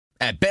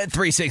At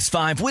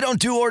Bet365, we don't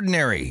do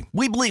ordinary.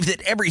 We believe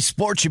that every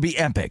sport should be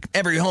epic.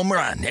 Every home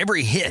run,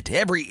 every hit,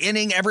 every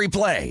inning, every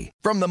play.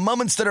 From the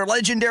moments that are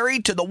legendary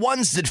to the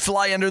ones that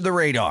fly under the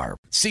radar.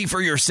 See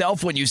for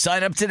yourself when you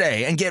sign up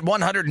today and get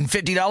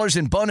 $150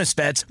 in bonus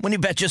bets when you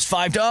bet just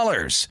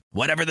 $5.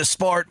 Whatever the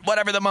sport,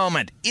 whatever the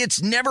moment,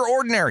 it's never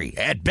ordinary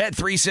at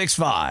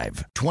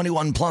Bet365.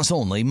 21 plus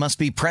only. Must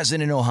be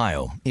present in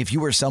Ohio. If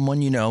you or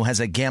someone you know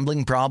has a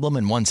gambling problem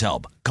and wants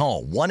help,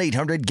 call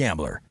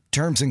 1-800-GAMBLER.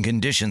 Terms and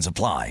conditions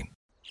apply.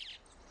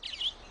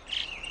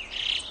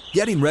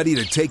 Getting ready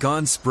to take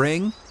on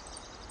spring?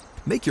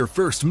 Make your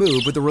first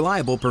move with the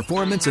reliable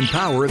performance and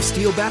power of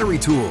Steel battery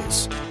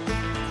tools.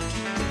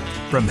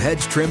 From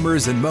hedge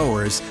trimmers and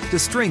mowers to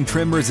string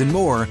trimmers and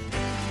more,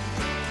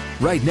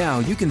 right now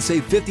you can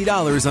save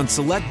 $50 on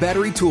select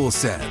battery tool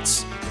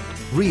sets.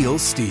 Real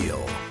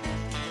Steel.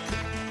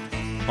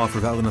 Offer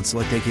valid on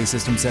select AK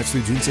system sets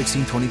through June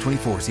 16,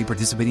 2024. See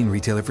participating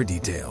retailer for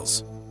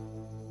details.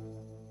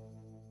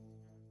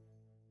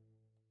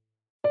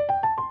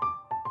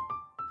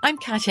 I'm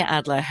Katya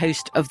Adler,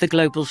 host of The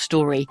Global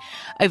Story.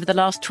 Over the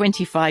last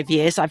 25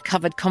 years, I've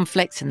covered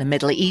conflicts in the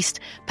Middle East,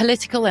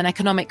 political and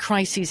economic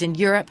crises in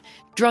Europe,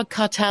 drug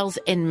cartels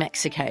in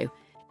Mexico.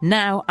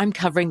 Now I'm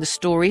covering the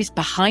stories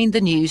behind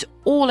the news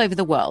all over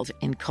the world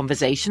in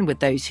conversation with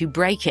those who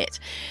break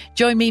it.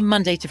 Join me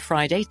Monday to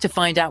Friday to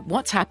find out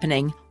what's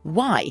happening,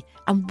 why,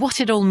 and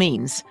what it all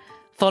means.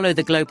 Follow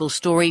The Global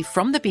Story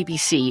from the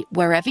BBC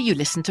wherever you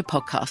listen to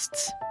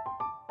podcasts.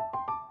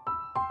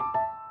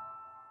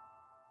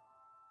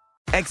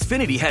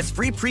 Xfinity has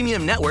free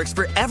premium networks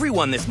for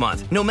everyone this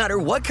month, no matter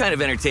what kind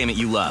of entertainment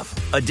you love.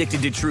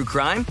 Addicted to true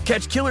crime?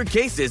 Catch killer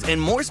cases and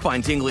more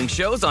spine-tingling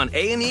shows on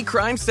A&E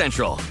Crime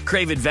Central.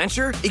 Crave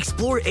adventure?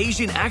 Explore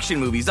Asian action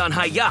movies on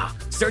Hi-YAH.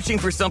 Searching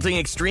for something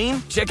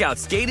extreme? Check out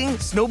skating,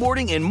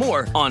 snowboarding, and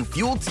more on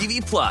Fuel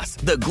TV Plus,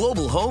 the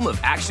global home of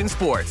action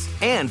sports.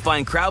 And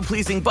find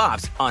crowd-pleasing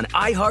bops on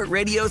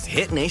iHeartRadio's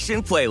Hit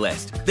Nation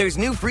playlist. There's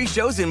new free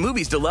shows and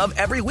movies to love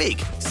every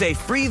week. Say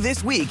free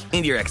this week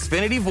in your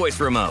Xfinity voice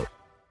remote.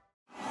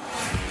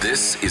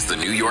 This is the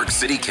New York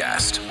City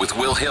Cast with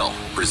Will Hill,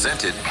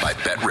 presented by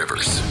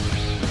BetRivers.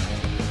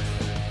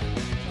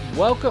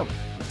 Welcome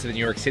to the New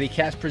York City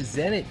Cast,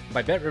 presented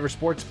by BetRivers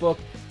Sportsbook.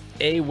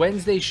 A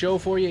Wednesday show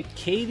for you.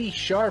 Katie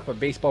Sharp of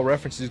Baseball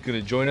Reference is going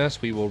to join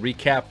us. We will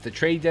recap the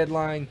trade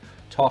deadline,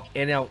 talk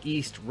NL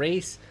East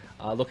race.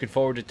 Looking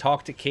forward to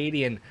talk to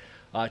Katie. And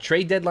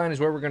trade deadline is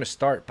where we're going to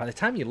start. By the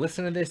time you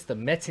listen to this, the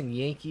Mets and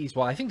Yankees,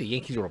 well, I think the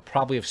Yankees will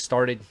probably have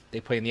started.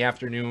 They play in the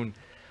afternoon.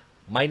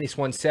 Minus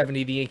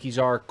 170 the Yankees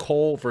are.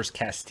 Cole versus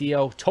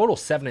Castillo. Total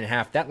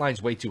 7.5. That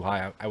line's way too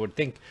high. I would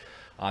think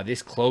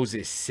this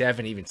closes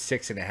 7, even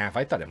 6.5.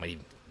 I thought they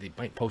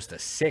might post a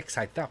 6.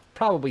 I thought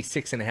probably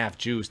 6.5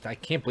 juiced. I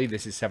can't believe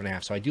this is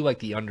 7.5. So I do like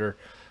the under.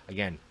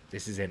 Again,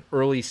 this is an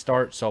early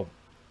start. So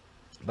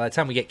by the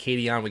time we get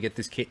Katie on, we get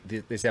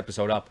this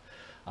episode up.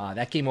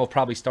 That game will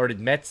probably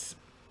started Mets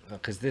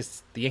because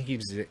the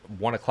Yankees is at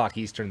 1 o'clock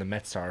Eastern. The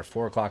Mets are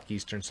 4 o'clock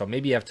Eastern. So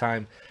maybe you have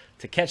time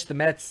to catch the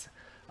Mets.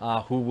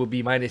 Who will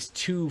be minus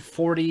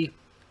 240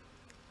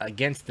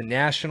 against the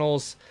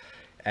Nationals.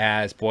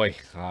 As,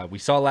 we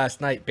saw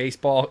last night,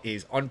 baseball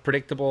is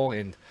unpredictable,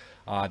 and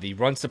the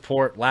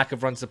lack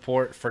of run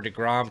support for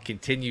DeGrom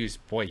continues,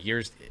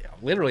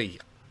 literally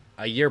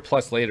a year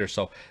plus later.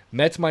 So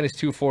Mets minus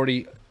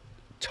 240,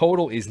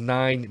 total is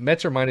 9.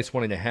 Mets are minus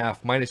 1.5,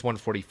 minus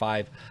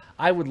 145.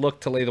 I would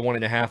look to lay the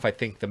 1.5. I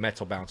think the Mets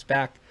will bounce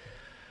back.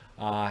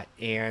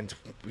 And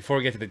before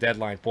we get to the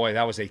deadline,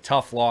 that was a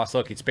tough loss.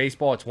 Look, it's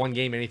baseball. It's one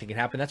game. Anything can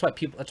happen. That's why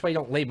you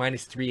don't lay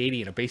minus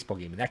 380 in a baseball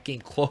game. And that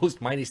game closed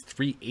minus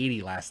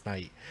 380 last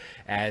night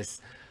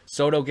as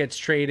Soto gets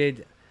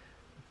traded.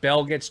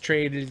 Bell gets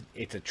traded.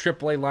 It's a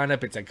AAA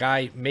lineup. It's a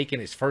guy making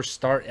his first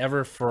start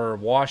ever for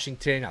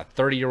Washington, a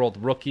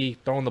 30-year-old rookie,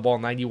 throwing the ball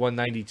 91,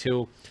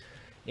 92.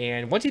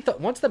 And once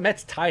the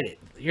Mets tied it,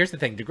 here's the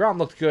thing. DeGrom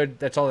looked good.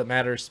 That's all that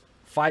matters.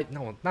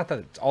 Not that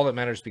it's all that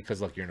matters because,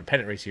 look, you're in a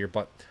pennant race here,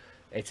 but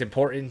it's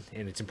important,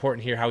 and it's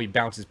important here how he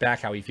bounces back,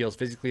 how he feels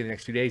physically in the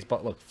next few days.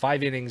 But look,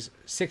 5 innings,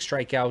 6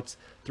 strikeouts,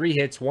 3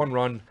 hits, 1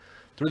 run,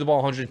 threw the ball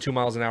 102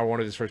 miles an hour, one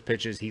of his first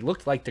pitches. He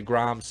looked like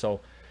DeGrom, so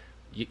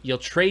you'll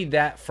trade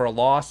that for a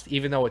loss,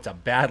 even though it's a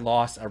bad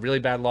loss, a really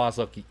bad loss.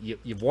 Look,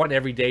 you've won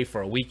every day for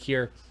a week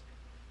here.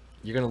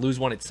 You're going to lose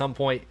one at some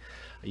point.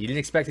 You didn't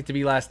expect it to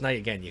be last night.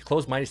 Again, you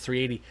closed minus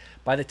 380.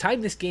 By the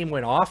time this game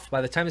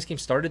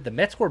started, the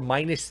Mets were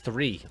minus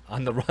 3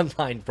 on the run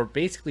line for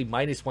basically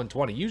minus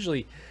 120.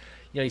 Usually,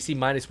 you see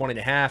minus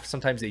 1.5.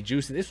 Sometimes they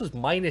juice it. This was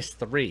minus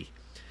 3.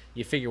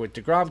 You figure with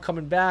DeGrom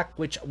coming back,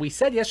 which we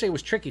said yesterday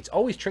was tricky. It's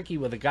always tricky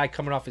with a guy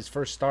coming off his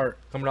first start,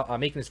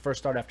 making his first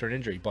start after an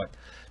injury. But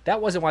that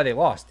wasn't why they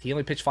lost. He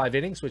only pitched 5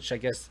 innings, which I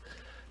guess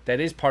that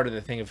is part of the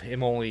thing of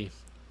him only,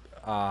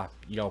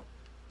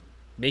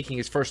 making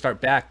his first start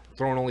back,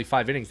 throwing only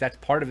 5 innings. That's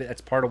part of it. That's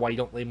part of why you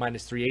don't lay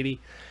minus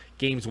 380.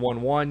 Game's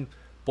 1-1.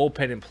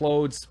 Bullpen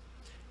implodes.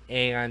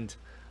 And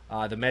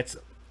the Mets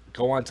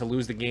go on to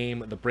lose the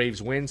game. The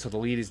Braves win, so the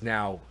lead is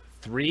now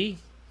 3.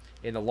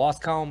 In the loss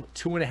column,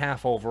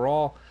 2.5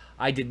 overall.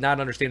 I did not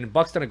understand. And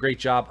Buck's done a great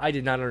job. I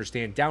did not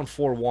understand. Down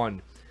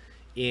 4-1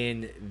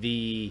 in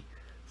the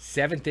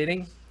 7th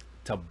inning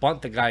to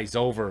bunt the guys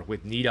over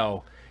with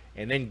Nito.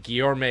 And then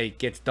Guillorme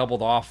gets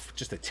doubled off.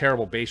 Just a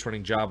terrible base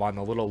running job on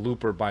the little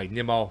looper by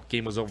Nimmo.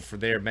 Game was over for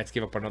there. Mets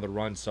give up another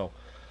run. So,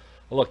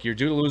 look, you're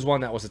due to lose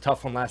one. That was a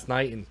tough one last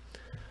night. And,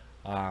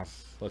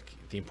 look,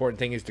 the important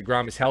thing is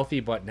DeGrom is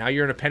healthy. But now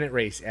you're in a pennant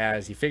race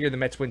as you figure the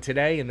Mets win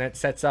today. And that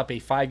sets up a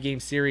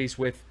 5-game series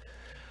with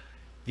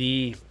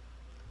the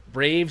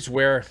Braves,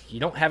 where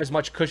you don't have as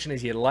much cushion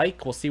as you'd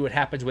like. We'll see what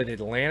happens with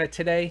Atlanta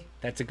today.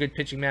 That's a good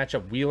pitching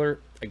matchup. Wheeler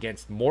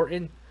against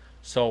Morton.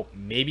 So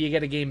maybe you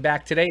get a game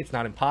back today. It's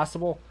not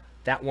impossible.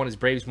 That one is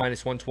Braves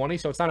minus 120.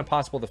 So it's not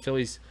impossible the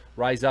Phillies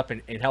rise up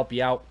and help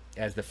you out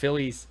as the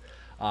Phillies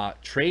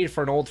trade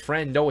for an old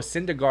friend, Noah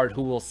Syndergaard,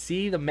 who will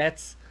see the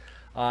Mets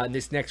in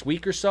this next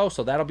week or so.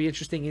 So that'll be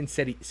interesting in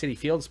Citi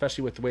Field,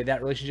 especially with the way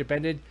that relationship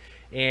ended.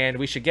 And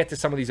we should get to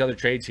some of these other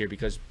trades here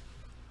because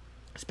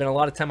I spent a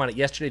lot of time on it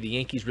yesterday. The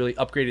Yankees really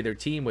upgraded their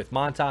team with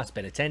Montas,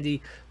 Benintendi,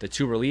 the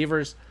 2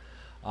 relievers.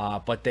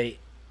 But they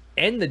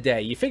end the day.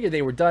 You figure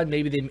they were done.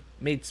 Maybe they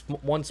made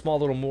one small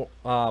little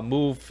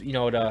move,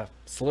 to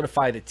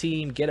solidify the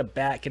team, get a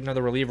bat, get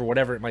another reliever,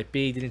 whatever it might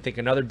be. Didn't think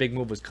another big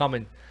move was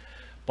coming.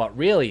 But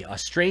really, a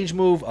strange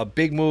move, a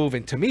big move,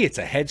 and to me, it's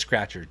a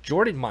head-scratcher.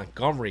 Jordan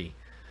Montgomery,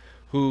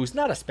 who's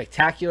not a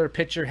spectacular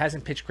pitcher,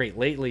 hasn't pitched great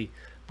lately,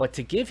 but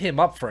to give him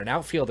up for an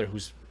outfielder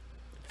who's,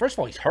 first of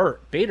all, he's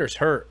hurt. Bader's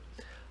hurt.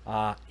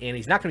 And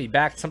he's not going to be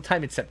back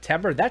sometime in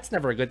September. That's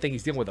never a good thing.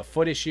 He's dealing with a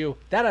foot issue.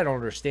 That I don't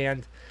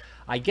understand.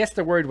 I guess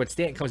they're worried when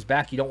Stanton comes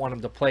back, you don't want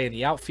him to play in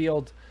the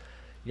outfield.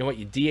 You know what?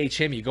 You DH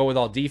him. You go with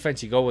all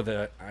defense. You go with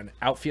an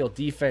outfield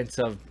defense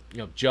of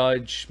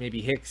Judge,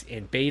 maybe Hicks,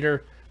 and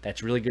Bader.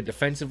 That's really good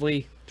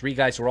defensively. 3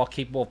 guys who are all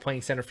capable of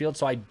playing center field.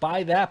 So I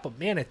buy that. But,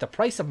 man, at the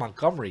price of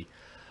Montgomery,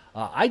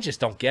 I just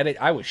don't get it.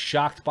 I was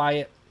shocked by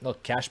it.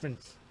 Look, Cashman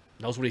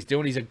knows what he's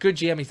doing. He's a good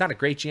GM. He's not a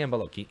great GM, but,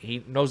 look,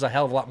 he knows a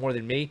hell of a lot more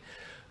than me.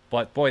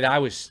 But, boy, I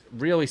was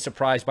really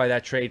surprised by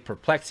that trade.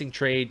 Perplexing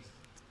trade.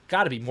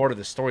 Got to be more to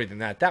the story than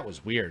that. That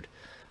was weird.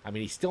 I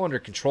mean, he's still under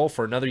control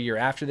for another year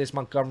after this,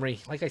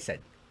 Montgomery. Like I said,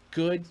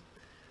 good.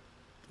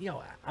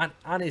 On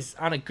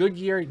a good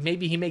year,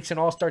 maybe he makes an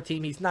all-star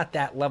team. He's not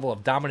that level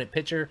of dominant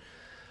pitcher.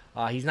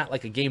 He's not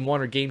like a Game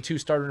 1 or Game 2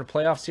 starter in a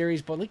playoff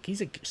series, but look,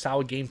 he's a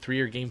solid Game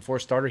 3 or Game 4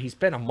 starter. He's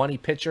been a money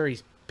pitcher.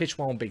 He's pitched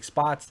well in big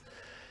spots.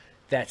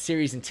 That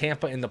series in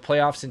Tampa in the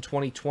playoffs in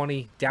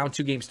 2020, down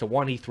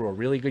 2-1, he threw a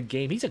really good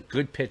game. He's a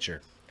good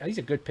pitcher. He's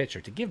a good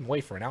pitcher. To give him away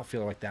for an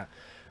outfielder like that,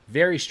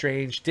 very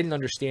strange. Didn't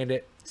understand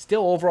it.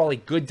 Still overall a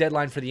good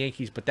deadline for the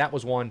Yankees, but that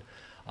was one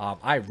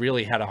I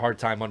really had a hard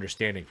time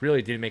understanding.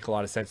 Really didn't make a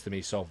lot of sense to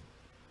me. So,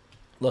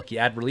 look, you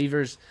add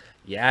relievers,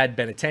 you add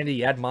Benintendi,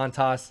 you add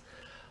Montas,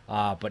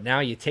 but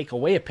now you take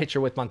away a pitcher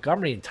with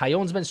Montgomery, and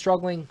Tyone's been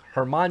struggling.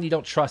 Herman you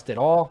don't trust at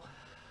all.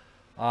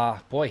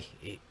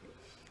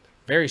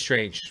 Very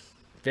strange.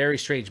 Very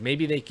strange.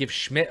 Maybe they give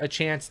Schmidt a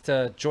chance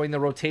to join the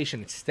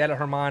rotation instead of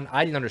Herman.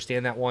 I didn't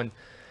understand that one.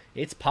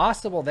 It's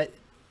possible that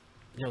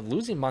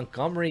losing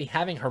Montgomery,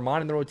 having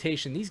Herman in the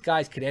rotation, these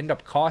guys could end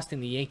up costing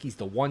the Yankees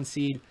the 1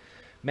 seed.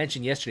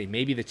 Mentioned yesterday,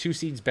 maybe the 2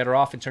 seed's better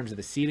off in terms of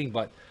the seeding,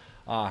 but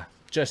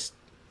just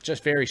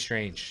very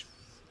strange.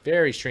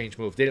 Very strange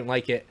move. Didn't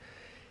like it.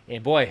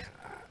 And boy,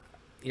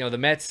 the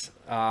Mets,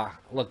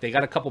 look, they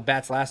got a couple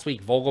bats last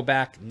week.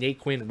 Vogelback,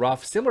 Naquin,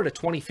 Ruff, similar to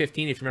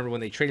 2015, if you remember when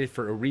they traded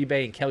for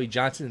Uribe and Kelly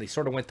Johnson, and they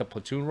sort of went the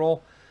platoon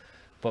role.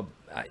 But,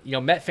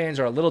 Met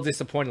fans are a little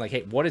disappointed, like,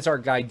 hey, what is our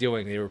guy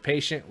doing? They were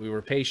patient, we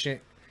were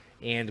patient,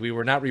 and we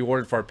were not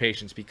rewarded for our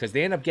patience because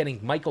they end up getting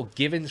Michael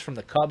Givens from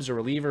the Cubs, a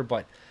reliever,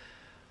 but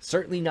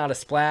certainly not a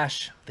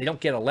splash. They don't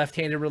get a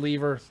left-handed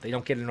reliever. They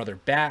don't get another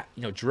bat.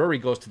 Drury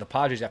goes to the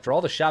Padres. After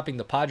all the shopping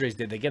the Padres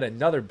did, they get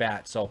another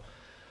bat. So,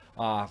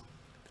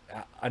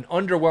 an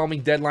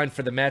underwhelming deadline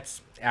for the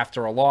Mets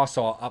after a loss.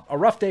 So a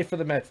rough day for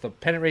the Mets. The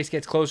pennant race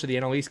gets closer. The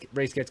NL East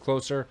race gets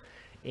closer.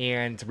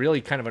 And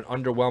really kind of an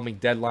underwhelming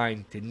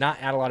deadline. Did not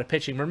add a lot of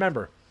pitching.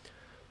 Remember,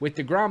 with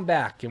DeGrom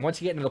back, and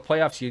once you get into the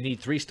playoffs, you need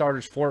 3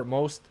 starters, 4 at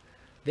most.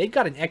 They've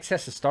got an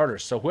excess of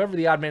starters. So whoever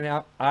the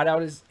odd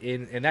out is,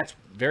 and that's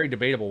very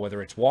debatable,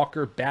 whether it's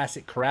Walker,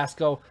 Bassett,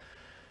 Carrasco.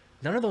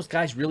 None of those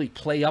guys really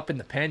play up in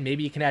the pen.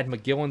 Maybe you can add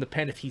McGill in the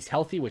pen if he's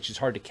healthy, which is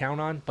hard to count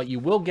on. But you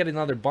will get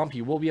another bump.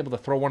 You will be able to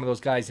throw one of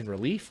those guys in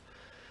relief.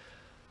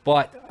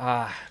 But,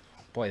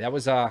 boy, that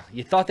was,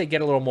 you thought they'd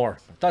get a little more.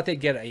 I thought they'd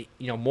get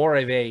more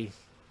of a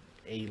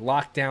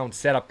lockdown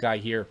setup guy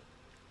here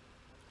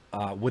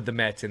with the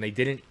Mets, and they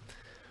didn't.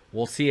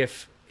 We'll see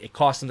if it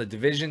costs them the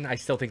division. I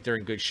still think they're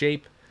in good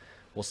shape.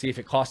 We'll see if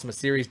it costs them a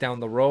series down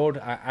the road.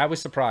 I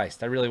was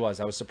surprised. I really was.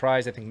 I was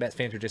surprised. I think Mets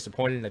fans are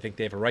disappointed, and I think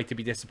they have a right to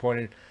be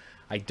disappointed.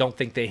 I don't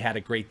think they had a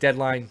great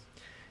deadline.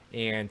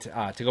 And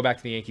to go back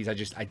to the Yankees,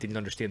 I didn't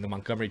understand the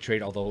Montgomery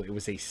trade, although it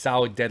was a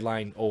solid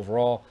deadline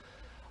overall.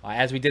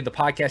 As we did the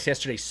podcast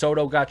yesterday,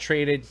 Soto got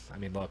traded. I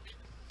mean, look,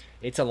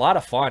 it's a lot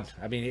of fun.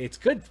 I mean, it's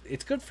good.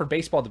 It's good for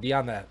baseball to be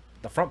on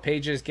the front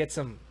pages, get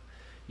some,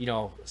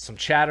 some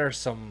chatter,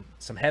 some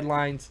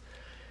headlines.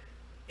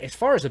 As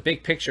far as a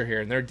big picture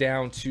here, and they're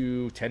down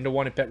to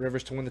 10-1 at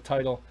BetRivers to win the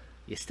title,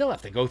 you still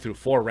have to go through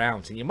 4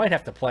 rounds, and you might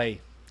have to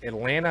play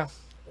Atlanta,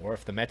 or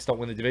if the Mets don't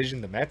win the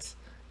division, the Mets.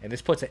 And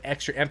this puts an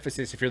extra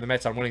emphasis if you're the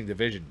Mets on winning the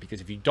division,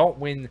 because if you don't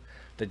win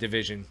the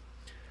division,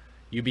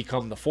 you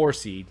become the 4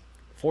 seed.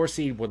 4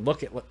 seed would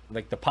look at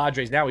like the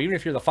Padres now. Even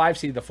if you're the 5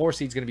 seed, the 4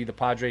 seed is going to be the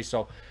Padres.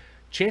 So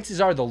chances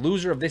are the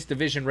loser of this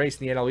division race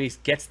in the NL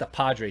East gets the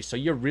Padres. So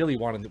you really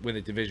want to win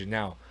the division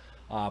now.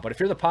 But if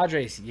you're the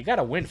Padres, you got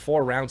to win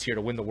 4 rounds here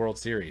to win the World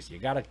Series. You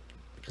got to,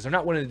 because they're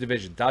not winning the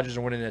division. Dodgers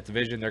are winning that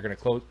division. They're going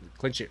to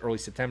clinch it early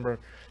September,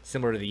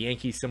 similar to the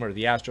Yankees, similar to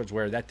the Astros,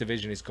 where that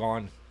division is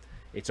gone.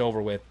 It's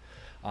over with.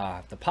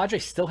 The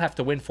Padres still have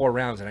to win 4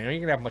 rounds, and I know you're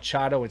going to have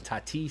Machado and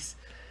Tatis,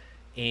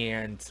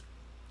 and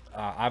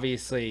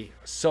obviously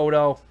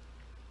Soto.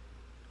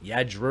 You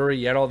had Drury.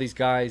 You had all these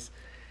guys.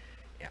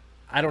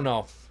 I don't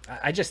know.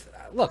 I just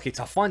look. It's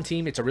a fun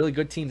team. It's a really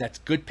good team. That's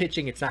good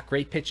pitching. It's not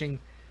great pitching.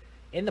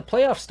 In the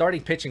playoffs,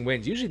 starting pitching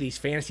wins. Usually these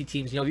fantasy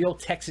teams, the old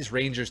Texas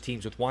Rangers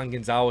teams with Juan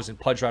Gonzalez and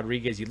Pudge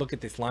Rodriguez, you look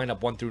at this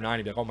lineup 1 through 9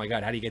 and be like, oh my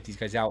God, how do you get these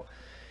guys out?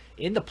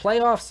 In the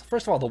playoffs,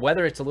 first of all, the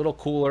weather, it's a little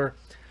cooler.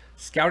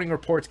 Scouting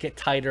reports get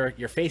tighter.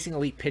 You're facing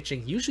elite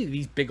pitching. Usually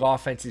these big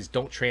offenses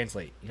don't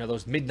translate.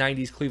 Those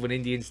mid-90s Cleveland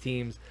Indians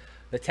teams,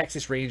 the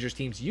Texas Rangers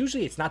teams,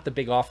 usually it's not the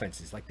big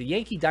offenses. Like the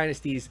Yankee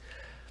dynasties,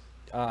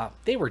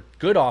 they were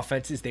good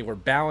offenses. They were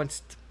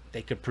balanced.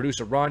 They could produce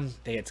a run.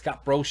 They had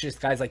Scott Brocious,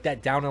 guys like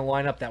that down in the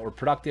lineup that were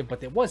productive,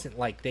 but it wasn't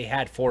like they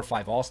had 4 or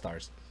 5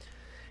 All-Stars.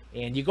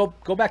 And you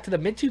go back to the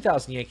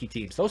mid-2000 Yankee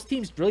teams. Those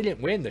teams really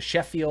didn't win. The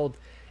Sheffield,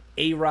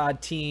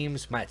 A-Rod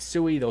teams,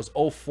 Matsui, those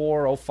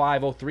 04,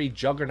 05, 03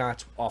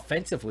 juggernauts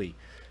offensively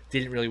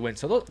didn't really win.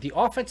 So look, the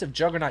offensive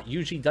juggernaut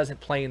usually doesn't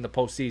play in the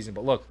postseason.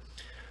 But look,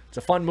 it's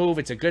a fun move.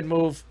 It's a good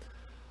move.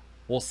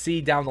 We'll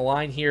see down the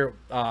line here,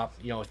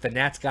 if the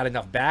Nats got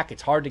enough back.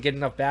 It's hard to get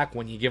enough back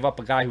when you give up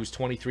a guy who's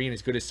 23 and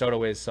as good as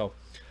Soto is. So,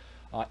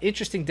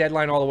 interesting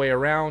deadline all the way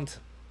around.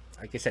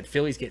 Like I said,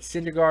 Phillies get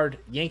Syndergaard.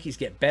 Yankees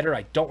get better.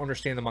 I don't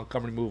understand the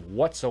Montgomery move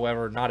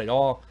whatsoever, not at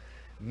all.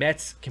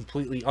 Mets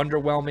completely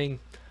underwhelming.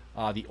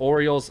 The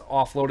Orioles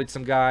offloaded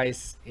some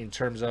guys in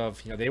terms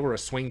of, they were a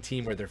swing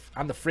team where they're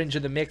on the fringe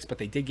of the mix, but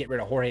they did get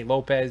rid of Jorge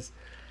Lopez,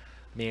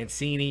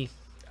 Mancini.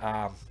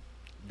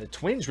 The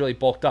Twins really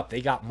bulked up. They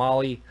got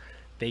Molly.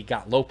 They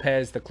got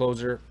Lopez, the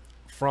closer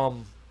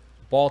from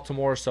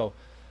Baltimore. So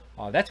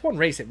that's one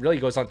race that really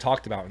goes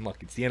untalked about. And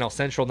look, it's the NL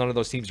Central. None of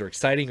those teams are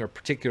exciting or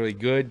particularly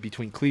good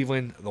between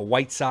Cleveland, the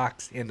White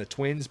Sox, and the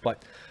Twins.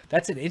 But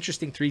that's an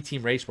interesting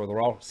 3-team race where they're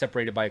all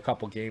separated by a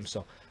couple games.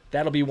 So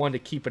that'll be one to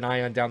keep an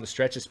eye on down the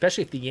stretch,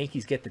 especially if the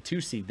Yankees get the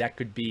 2 seed. That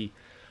could be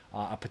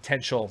a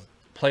potential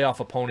playoff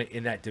opponent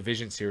in that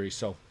division series.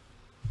 So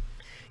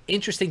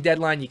interesting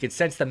deadline. You can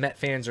sense the Met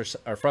fans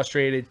are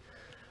frustrated.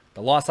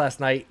 The loss last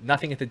night,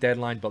 nothing at the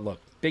deadline, but look,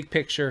 big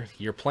picture,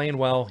 you're playing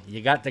well. You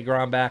got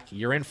DeGrom back.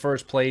 You're in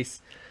first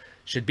place.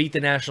 Should beat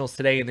the Nationals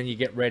today, and then you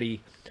get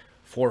ready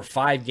for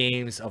 5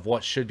 games of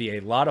what should be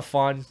a lot of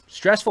fun.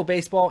 Stressful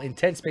baseball,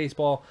 intense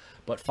baseball,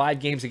 but 5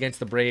 games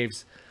against the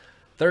Braves.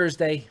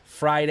 Thursday,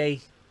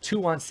 Friday,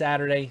 2 on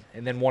Saturday,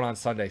 and then 1 on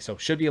Sunday. So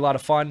should be a lot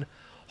of fun.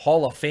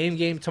 Hall of Fame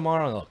game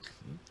tomorrow. Look,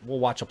 we'll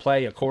watch a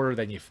play, a quarter,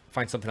 then you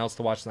find something else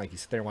to watch, like you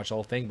sit there and watch the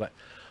whole thing. But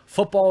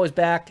football is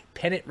back,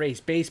 pennant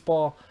race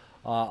baseball.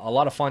 A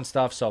lot of fun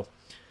stuff. So,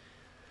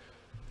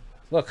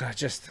 look, I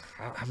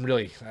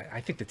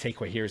think the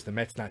takeaway here is the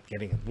Mets not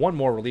getting one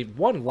more relief,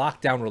 one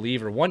lockdown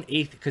reliever,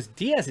 1/8, because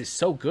Diaz is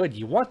so good.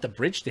 You want the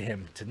bridge to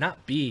him to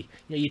not be,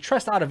 you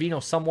trust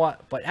Ottavino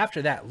somewhat, but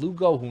after that,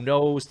 Lugo, who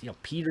knows,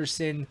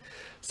 Peterson,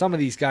 some of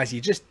these guys,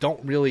 you just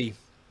don't really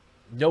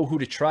know who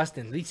to trust.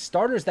 And these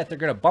starters that they're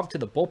going to bump to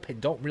the bullpen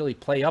don't really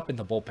play up in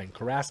the bullpen.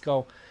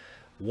 Carrasco,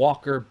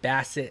 Walker,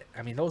 Bassett.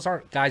 I mean, those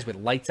aren't guys with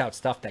lights out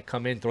stuff that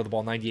come in, throw the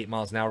ball 98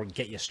 miles an hour, and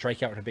get you a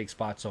strikeout in a big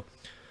spot. So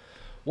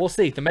we'll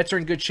see. The Mets are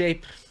in good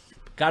shape.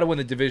 Got to win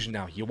the division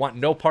now. You want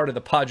no part of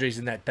the Padres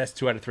in that best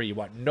 2 out of 3. You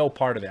want no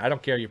part of it. I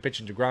don't care. You're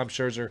pitching DeGrom,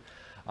 Scherzer.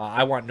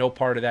 I want no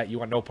part of that. You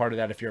want no part of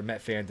that if you're a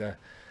Met fan to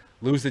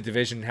lose the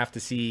division and have to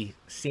see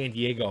San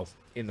Diego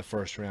in the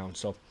first round.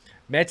 So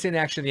Mets in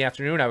action in the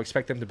afternoon. I would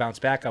expect them to bounce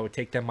back. I would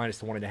take them minus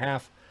the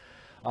 1.5.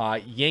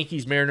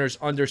 Yankees, Mariners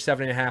under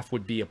 7.5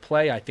 would be a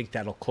play. I think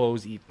that'll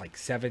close like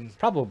 7,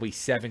 probably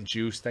 7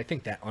 juiced. I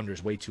think that under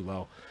is way too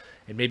low.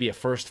 And maybe a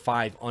first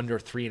 5 under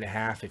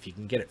 3.5. If you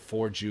can get it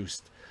 4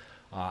 juiced,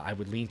 I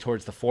would lean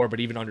towards the 4, but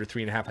even under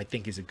 3.5 I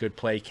think is a good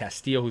play.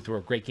 Castillo, who threw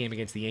a great game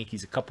against the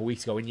Yankees a couple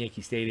weeks ago in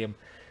Yankee Stadium,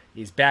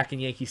 is back in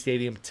Yankee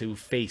Stadium to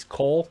face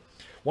Cole.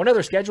 One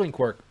other scheduling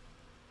quirk.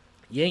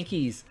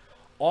 Yankees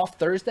off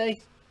Thursday,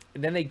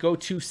 and then they go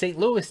to St.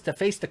 Louis to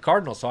face the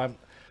Cardinals. So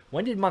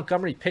when did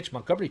Montgomery pitch?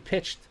 Montgomery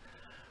pitched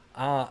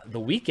the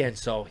weekend,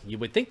 so you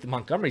would think that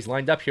Montgomery's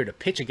lined up here to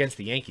pitch against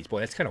the Yankees.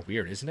 Boy, that's kind of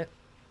weird, isn't it?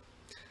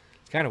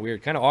 It's kind of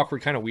weird, kind of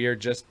awkward, kind of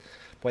weird.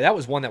 Boy, that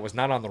was one that was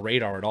not on the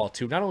radar at all,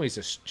 too. Not only is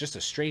this just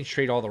a strange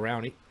trade all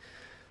around,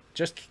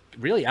 just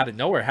really out of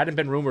nowhere. Hadn't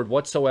been rumored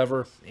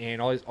whatsoever,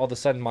 and all of a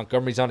sudden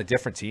Montgomery's on a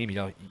different team.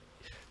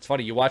 It's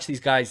funny. You watch these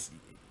guys.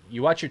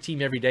 You watch your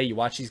team every day. You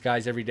watch these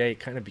guys every day. It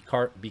kind of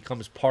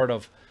becomes part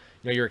of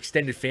your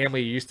extended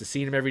family. You're used to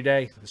seeing them every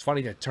day. It's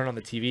funny to turn on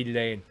the TV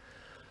today and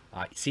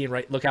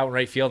look out in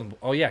right field, and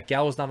oh yeah,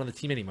 Gallo's not on the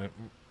team anymore.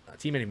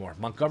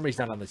 Montgomery's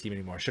not on the team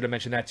anymore. Should have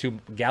mentioned that too.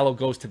 Gallo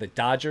goes to the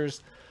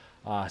Dodgers.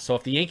 So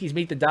if the Yankees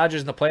meet the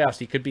Dodgers in the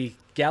playoffs,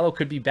 Gallo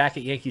could be back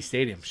at Yankee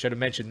Stadium. Should have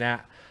mentioned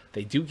that.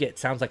 They do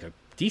sounds like a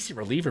decent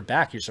reliever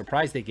back. You're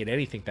surprised they get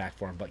anything back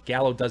for him, but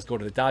Gallo does go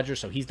to the Dodgers,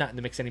 so he's not in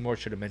the mix anymore.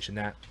 Should have mentioned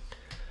that.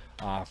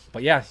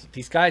 But yeah,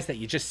 these guys that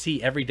you just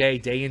see every day,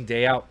 day in,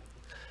 day out.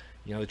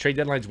 The trade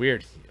deadline's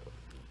weird.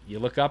 You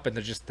look up and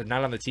they're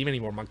not on the team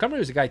anymore. Montgomery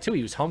was a guy too.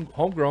 He was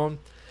homegrown.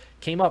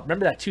 Came up.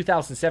 Remember that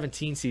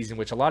 2017 season,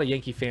 which a lot of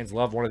Yankee fans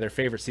love, one of their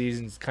favorite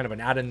seasons, kind of an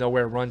out of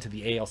nowhere run to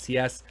the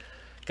ALCS.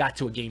 Got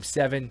to a Game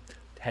 7.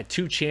 Had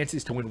 2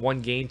 chances to win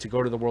 1 game to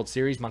go to the World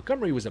Series.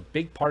 Montgomery was a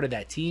big part of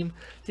that team.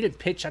 Didn't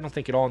pitch, I don't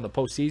think, at all in the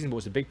postseason, but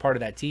was a big part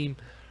of that team.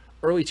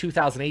 Early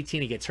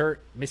 2018, he gets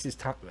hurt,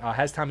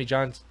 has Tommy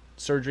John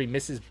surgery,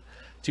 misses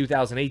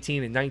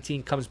 2018 and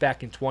 19, comes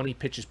back in 20,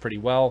 pitches pretty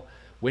well,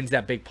 wins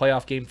that big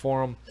playoff game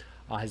for him.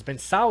 Has been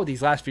solid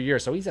these last few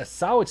years, so he's a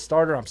solid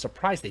starter. I'm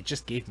surprised they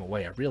just gave him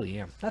away. I really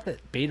am. Not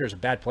that Bader's a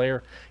bad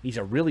player. He's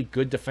a really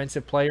good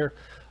defensive player.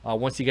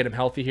 Once you get him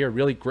healthy here,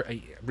 really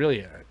great,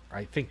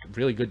 I think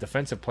really good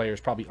defensive player is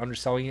probably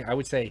underselling it. I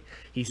would say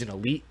he's an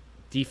elite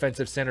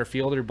defensive center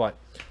fielder, but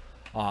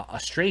a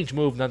strange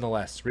move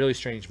nonetheless. Really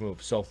strange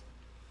move. So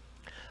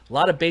a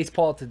lot of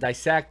baseball to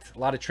dissect, a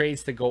lot of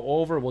trades to go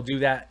over. We'll do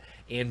that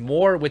and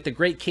more with the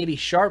great Katie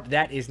Sharp.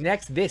 That is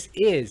next. This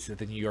is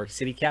the New York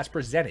City Cast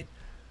presented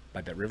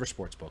by BetRivers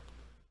Sportsbook.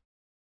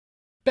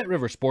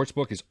 BetRivers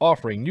Sportsbook is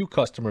offering new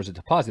customers a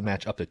deposit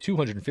match up to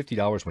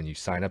 $250 when you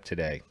sign up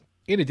today.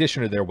 In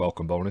addition to their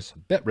welcome bonus,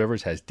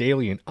 BetRivers has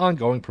daily and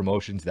ongoing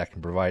promotions that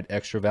can provide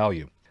extra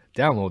value.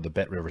 Download the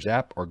BetRivers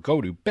app or go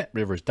to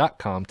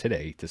betrivers.com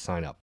today to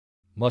sign up.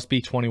 Must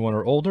be 21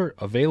 or older,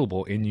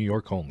 available in New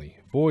York only.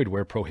 Void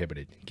where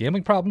prohibited.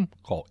 Gambling problem?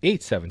 Call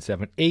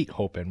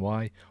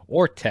 877-8-HOPE-NY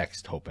or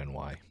text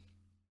HOPE-NY.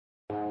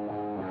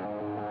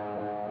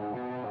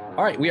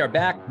 All right, we are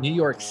back. New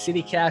York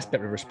City Cast,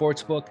 BetRivers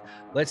Sportsbook.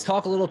 Let's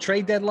talk a little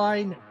trade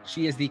deadline.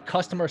 She is the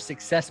customer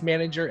success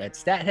manager at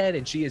StatHead,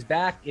 and she is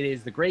back. It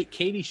is the great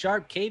Katie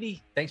Sharp.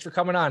 Katie, thanks for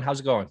coming on.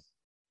 How's it going?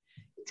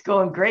 It's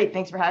going great.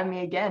 Thanks for having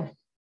me again.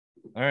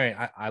 All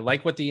right. I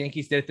like what the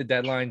Yankees did at the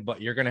deadline,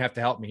 but you're going to have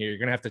to help me here. You're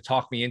going to have to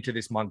talk me into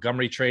this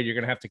Montgomery trade. You're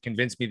going to have to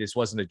convince me this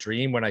wasn't a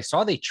dream. When I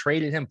saw they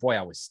traded him, boy,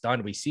 I was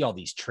stunned. We see all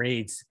these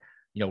trades,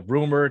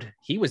 rumored.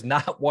 He was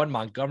not one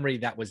Montgomery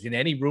that was in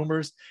any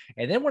rumors.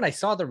 And then when I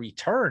saw the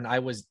return, I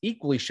was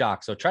equally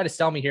shocked. So try to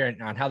sell me here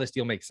on how this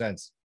deal makes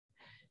sense.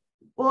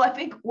 Well, I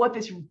think what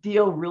this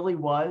deal really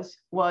was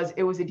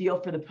it was a deal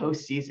for the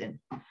postseason.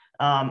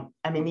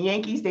 The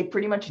Yankees, they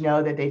pretty much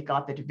know that they've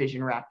got the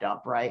division wrapped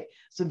up, right?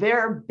 So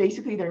their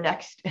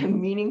next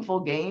meaningful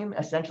game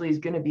essentially is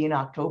going to be in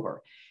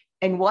October.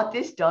 And what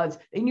this does,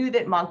 they knew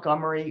that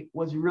Montgomery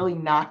was really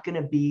not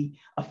going to be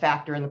a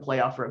factor in the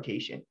playoff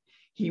rotation.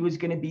 He was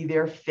going to be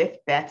their 5th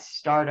best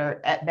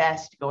starter at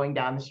best going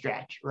down the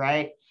stretch,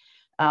 right?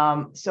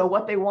 So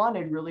what they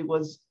wanted really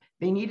was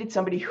they needed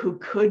somebody who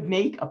could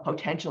make a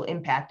potential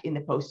impact in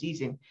the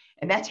postseason.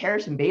 And that's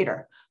Harrison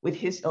Bader with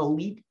his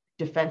elite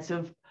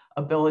defensive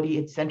ability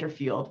at center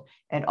field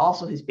and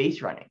also his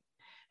base running.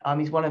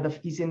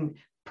 He's in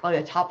probably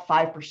the top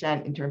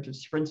 5% in terms of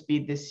sprint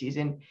speed this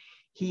season.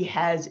 He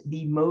has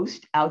the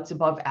most outs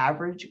above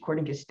average,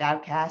 according to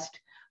StatCast,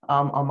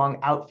 among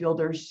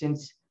outfielders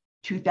since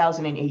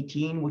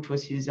 2018, which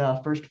was his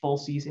first full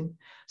season.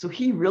 So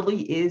he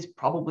really is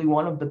probably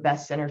one of the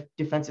best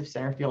defensive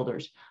center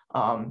fielders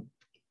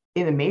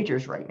in the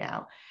majors right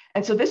now.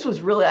 And so this was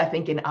really, I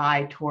think, an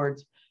eye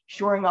towards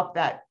shoring up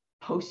that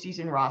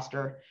postseason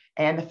roster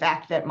and the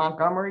fact that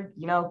Montgomery,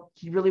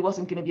 he really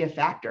wasn't going to be a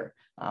factor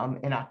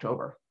in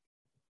October.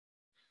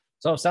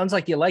 So it sounds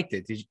like you liked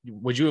it.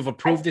 Would you have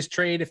approved this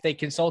trade if they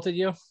consulted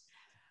you?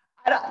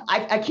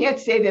 I can't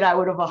say that I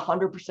would have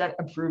 100%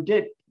 approved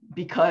it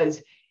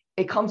because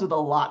it comes with a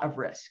lot of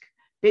risk.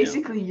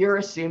 Basically, You're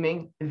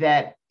assuming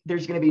that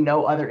there's going to be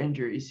no other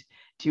injuries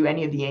to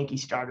any of the Yankee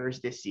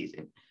starters this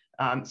season.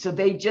 So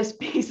they just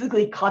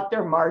basically cut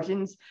their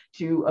margins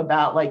to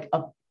about like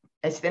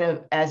as thin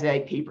as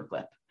a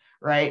paperclip,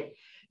 right?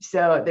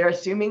 So they're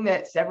assuming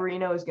that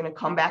Severino is going to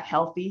come back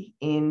healthy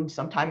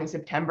sometime in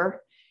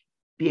September,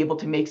 be able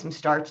to make some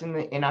starts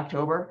in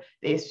October.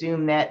 They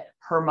assume that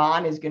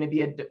Herman is going to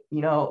be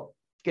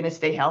going to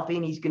stay healthy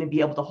and he's going to be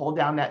able to hold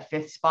down that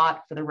 5th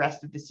spot for the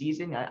rest of the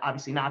season.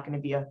 Obviously not going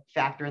to be a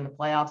factor in the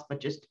playoffs,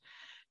 but just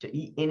to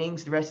eat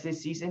innings the rest of the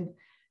season.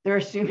 They're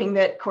assuming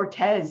that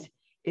Cortez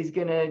is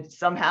going to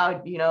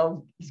somehow,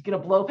 he's going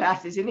to blow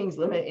past his innings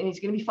limit and he's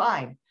going to be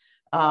fine.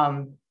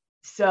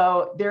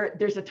 So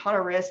there's a ton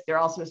of risk. They're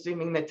also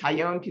assuming that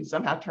Taillon can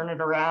somehow turn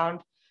it around,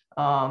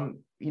 and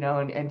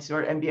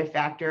be a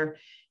factor,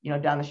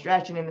 down the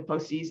stretch and in the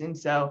postseason.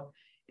 So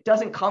it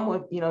doesn't come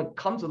with, it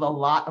comes with a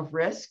lot of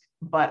risk,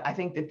 but I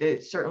think that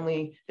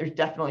there's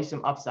definitely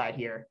some upside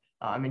here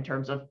in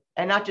terms of,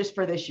 and not just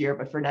for this year,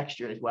 but for next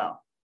year as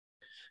well.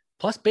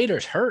 Plus,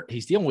 Bader's hurt.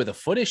 He's dealing with a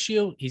foot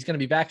issue. He's going to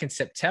be back in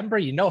September.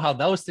 You know how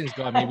those things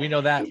go. I mean, we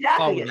know that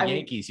exactly. with the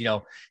Yankees.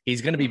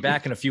 He's going to be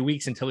back in a few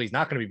weeks until he's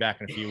not going to be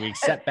back in a few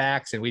weeks.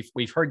 Setbacks, and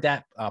we've heard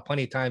that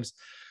plenty of times.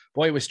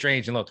 Boy, it was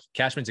strange. And look,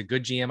 Cashman's a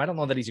good GM. I don't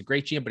know that he's a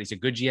great GM, but he's a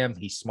good GM.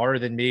 He's smarter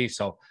than me.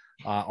 So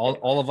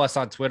all of us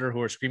on Twitter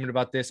who are screaming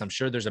about this, I'm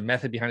sure there's a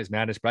method behind his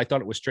madness, but I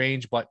thought it was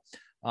strange. But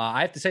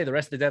I have to say the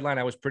rest of the deadline,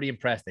 I was pretty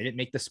impressed. They didn't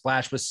make the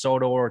splash with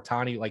Soto or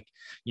Ohtani like,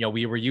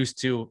 we were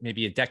used to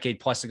maybe a decade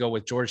plus ago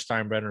with George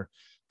Steinbrenner.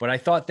 But I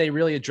thought they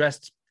really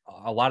addressed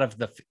a lot of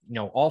the,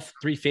 all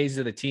three phases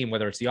of the team,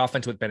 whether it's the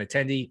offense with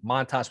Benintendi,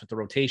 Montas with the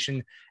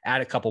rotation,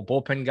 add a couple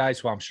bullpen guys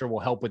who I'm sure will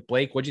help with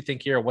Blake. What do you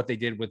think here of what they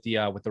did with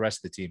the rest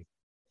of the team?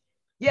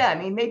 Yeah, I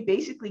mean, they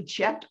basically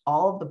checked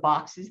all of the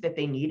boxes that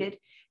they needed,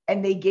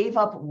 and they gave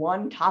up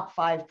one top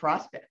 5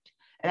 prospect.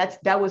 And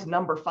that was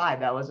number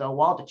 5. That was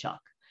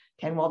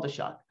Ken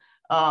Waldichuk.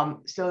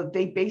 So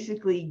they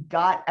basically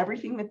got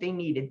everything that they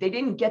needed. They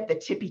didn't get the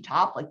tippy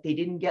top, like they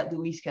didn't get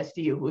Luis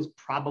Castillo, who was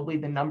probably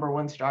the number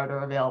 1 starter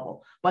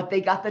available, but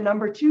they got the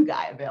number 2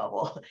 guy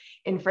available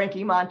in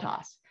Frankie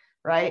Montas,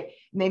 right?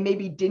 And they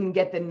maybe didn't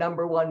get the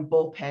number 1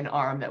 bullpen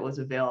arm that was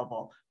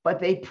available, but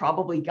they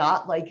probably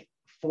got like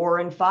 4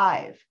 and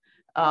 5.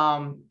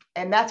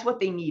 And that's what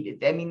they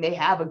needed. I mean, they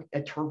have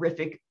a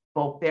terrific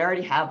they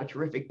already have a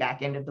terrific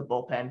back end of the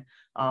bullpen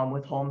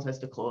with Holmes as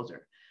the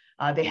closer.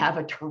 They have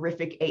a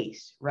terrific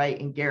ace, right,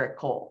 in Garrett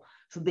Cole.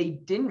 So they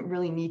didn't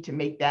really need to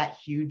make that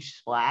huge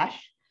splash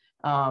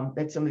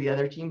that some of the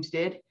other teams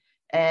did.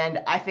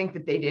 And I think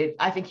that they did.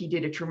 I think he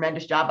did a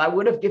tremendous job. I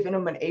would have given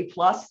him an A+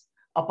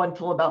 up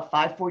until about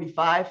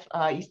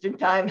 5:45 Eastern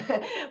time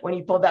when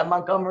he pulled that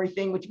Montgomery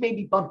thing, which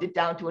maybe bumped it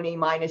down to an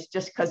A-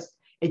 just because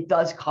it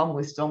does come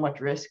with so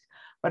much risk.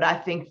 But I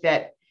think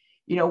that,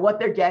 what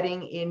they're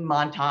getting in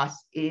Montas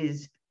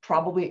is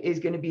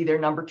going to be their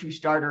number 2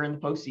 starter in the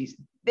postseason.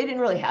 They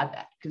didn't really have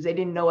that because they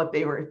didn't know if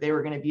they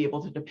were going to be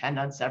able to depend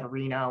on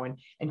Severino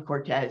and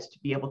Cortez to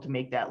be able to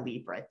make that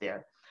leap right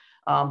there.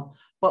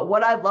 But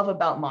what I love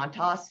about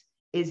Montas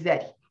is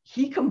that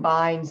he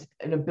combines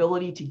an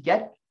ability to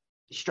get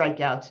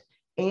strikeouts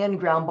and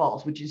ground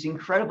balls, which is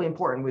incredibly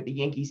important with the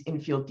Yankees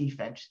infield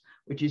defense,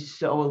 which is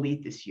so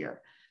elite this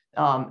year.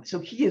 So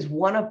he is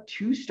one of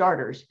 2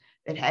 starters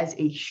that has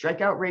a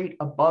strikeout rate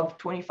above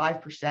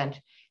 25%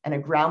 and a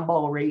ground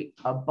ball rate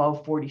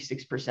above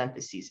 46%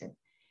 this season.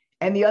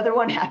 And the other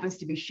one happens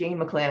to be Shane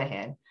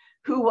McClanahan,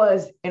 who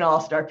was an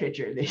all-star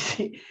pitcher this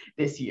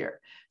year.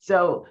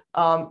 So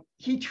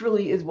he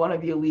truly is one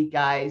of the elite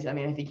guys. I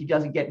mean, I think he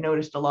doesn't get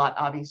noticed a lot,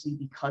 obviously,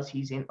 because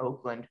he's in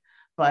Oakland.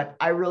 But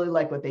I really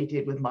like what they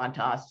did with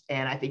Montas.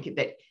 And I think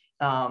that,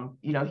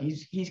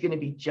 he's going to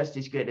be just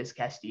as good as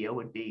Castillo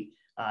would be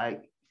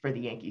for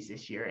the Yankees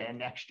this year and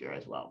next year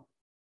as well.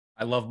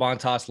 I love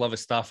Montas, love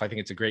his stuff. I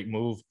think it's a great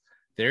move.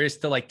 There is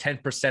still like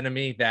 10% of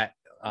me that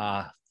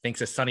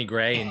thinks of Sonny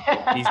Gray and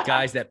these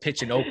guys that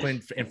pitch in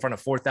Oakland in front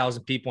of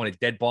 4,000 people in a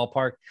dead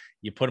ballpark.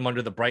 You put them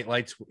under the bright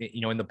lights,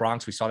 in the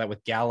Bronx. We saw that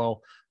with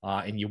Gallo,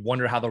 and you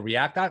wonder how they'll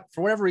react.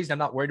 For whatever reason, I'm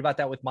not worried about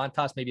that with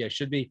Montas. Maybe I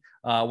should be.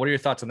 What are your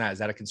thoughts on that? Is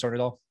that a concern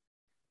at all?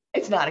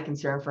 It's not a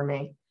concern for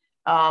me.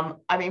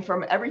 I mean,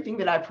 from everything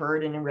that I've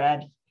heard and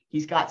read,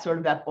 he's got sort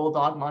of that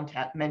bulldog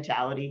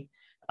mentality.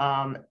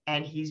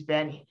 And he's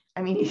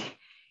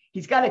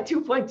got a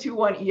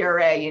 2.21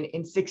 ERA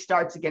in 6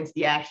 starts against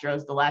the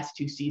Astros the last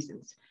 2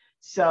 seasons.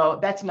 So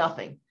that's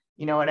nothing.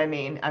 You know what I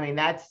mean? I mean,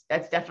 that's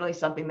definitely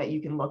something that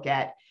you can look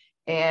at.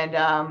 And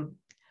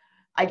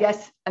I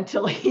guess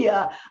until he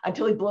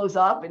blows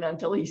up and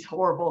until he's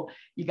horrible,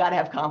 you got to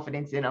have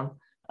confidence in him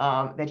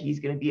that he's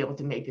going to be able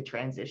to make the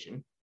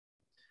transition.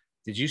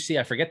 Did you see,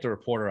 I forget the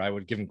reporter, I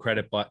would give him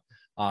credit, but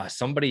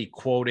somebody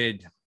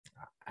quoted,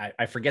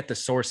 I forget the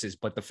sources,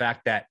 but the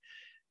fact that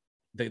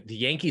the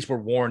Yankees were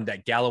warned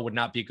that Gallo would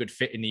not be a good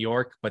fit in New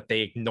York, but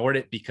they ignored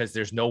it because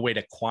there's no way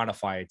to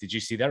quantify it. Did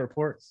you see that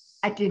report?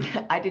 I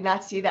did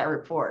not see that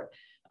report.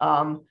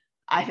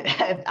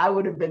 I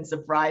would have been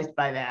surprised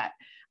by that.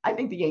 I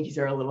think the Yankees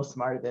are a little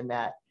smarter than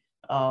that.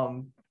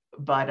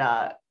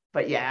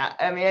 But yeah,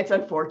 I mean, it's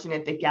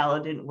unfortunate that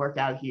Gallo didn't work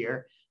out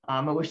here.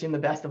 I wish him the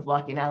best of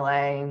luck in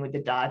LA and with the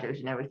Dodgers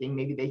and everything.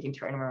 Maybe they can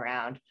turn him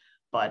around.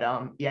 But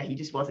yeah, he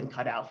just wasn't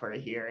cut out for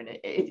it here, and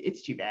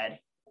it's too bad.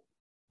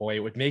 Boy, it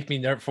would make me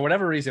nervous. For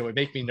whatever reason, it would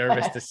make me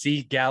nervous to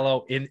see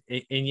Gallo in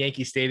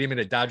Yankee Stadium in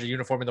a Dodger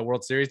uniform in the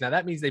World Series. Now,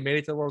 that means they made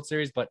it to the World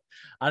Series, but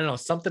I don't know,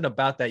 something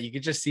about that. You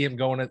could just see him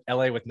going to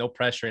LA with no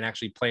pressure and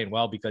actually playing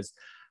well because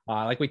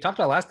like we talked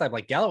about last time,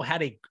 like Gallo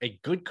had a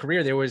good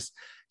career.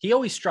 He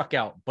always struck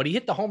out, but he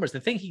hit the homers. The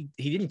thing he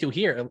didn't do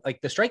here,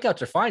 like the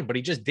strikeouts are fine, but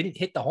he just didn't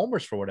hit the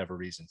homers for whatever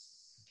reason.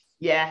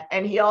 Yeah,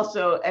 and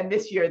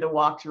this year the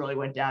walks really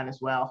went down as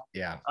well.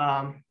 Yeah.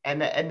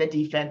 And the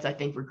defense I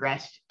think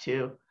regressed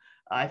too.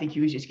 I think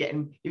he was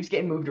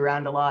getting moved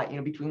around a lot,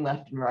 between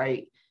left and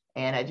right,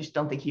 and I just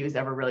don't think he was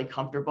ever really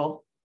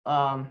comfortable.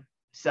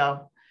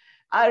 So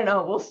I don't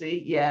know. We'll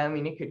see. Yeah, I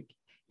mean,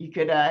 you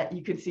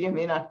could see him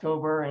in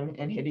October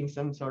and hitting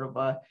some sort of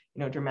a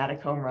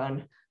dramatic home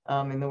run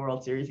in the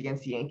World Series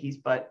against the Yankees,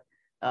 but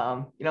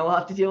we'll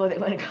have to deal with it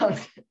when it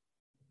comes.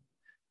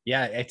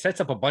 Yeah, it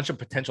sets up a bunch of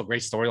potential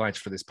great storylines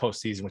for this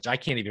postseason, which I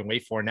can't even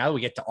wait for. Now that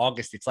we get to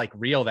August, it's like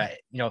real that,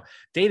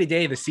 day to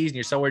day of the season,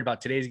 you're so worried about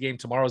today's game,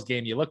 tomorrow's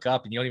game. You look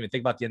up and you don't even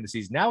think about the end of the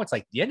season. Now it's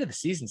like the end of the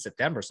season,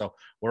 September. So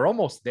we're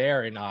almost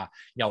there in, a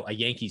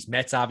Yankees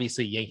Mets,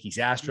 obviously, Yankees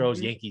Astros,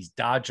 Yankees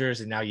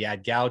Dodgers, and now you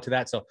add Gallo to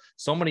that.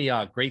 So many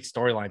great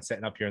storylines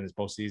setting up here in this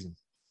postseason.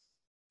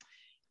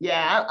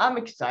 Yeah, I'm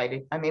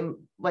excited. I mean,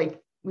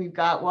 we've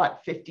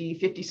got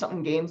 50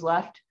 something games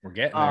left. We're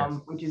getting there.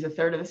 Which is a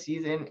third of the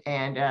season.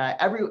 And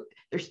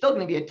there's still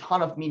going to be a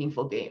ton of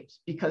meaningful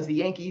games because the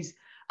Yankees,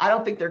 I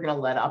don't think they're going to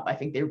let up. I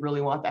think they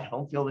really want that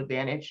home field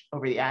advantage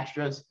over the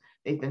Astros.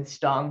 They've been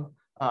stung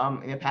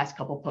in the past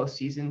couple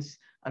postseasons.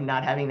 I'm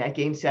not having that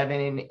game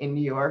 7 in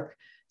New York.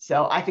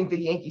 So I think the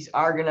Yankees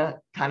are going to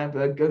kind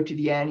of go to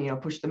the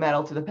end, push the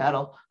metal to the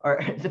pedal or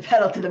the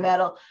pedal to the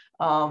metal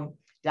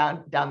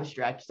down the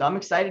stretch. So I'm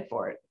excited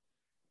for it.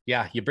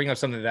 Yeah, you bring up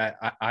something that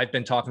I've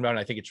been talking about, and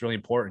I think it's really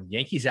important.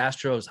 Yankees,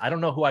 Astros, I don't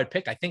know who I'd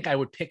pick. I think I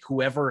would pick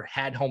whoever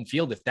had home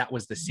field if that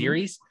was the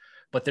series.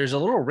 But there's a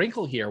little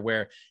wrinkle here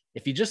where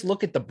if you just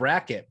look at the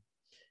bracket,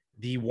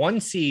 the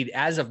 1 seed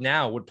as of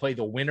now would play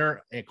the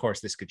winner. And of course,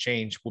 this could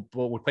change.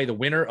 Would play the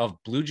winner of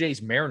Blue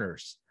Jays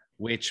Mariners,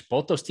 which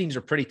both those teams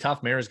are pretty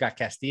tough. Mariners got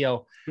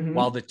Castillo,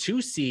 while the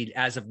 2 seed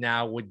as of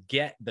now would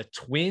get the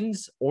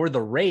Twins or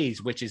the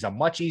Rays, which is a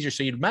much easier.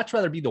 So you'd much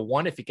rather be the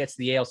 1 if it gets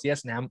the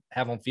ALCS and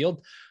have home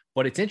field.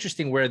 But it's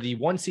interesting where the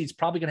 1 seed's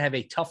probably going to have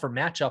a tougher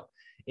matchup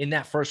in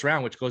that first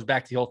round, which goes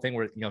back to the whole thing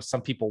where,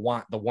 some people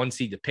want the 1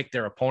 seed to pick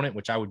their opponent,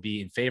 which I would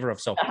be in favor of.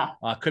 So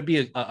could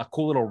be a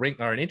cool little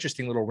wrinkle or an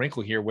interesting little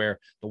wrinkle here where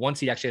the 1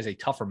 seed actually has a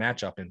tougher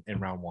matchup in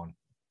round 1.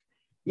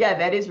 Yeah,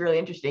 that is really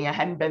interesting. I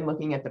hadn't been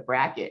looking at the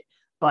bracket,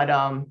 but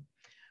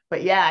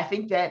yeah, I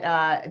think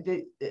that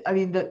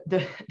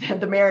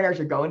the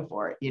Mariners are going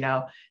for it.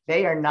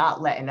 They are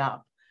not letting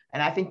up,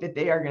 and I think that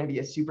they are going to be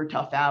a super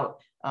tough out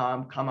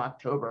come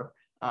October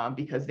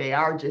because they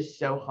are just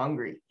so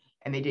hungry,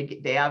 and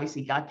they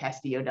obviously got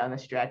Castillo down the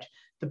stretch.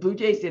 The Blue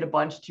Jays did a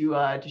bunch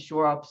to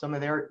shore up some of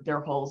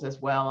their holes as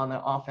well on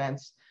the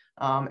offense,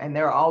 and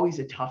they're always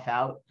a tough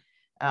out.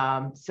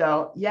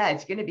 So yeah,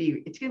 it's gonna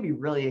be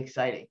really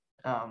exciting,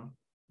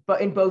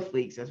 but in both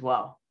leagues as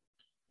well.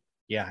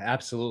 Yeah,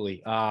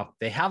 absolutely.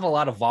 They have a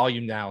lot of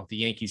volume now, the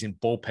Yankees in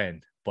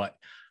bullpen, but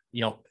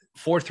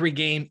 4-3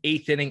 game,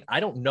 8th inning. I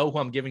don't know who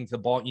I'm giving the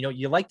ball.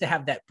 You like to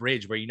have that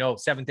bridge where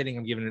 7th inning,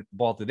 I'm giving the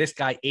ball to this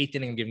guy, 8th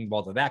inning, I'm giving the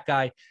ball to that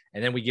guy,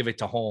 and then we give it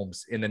to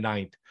Holmes in the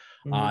 9th.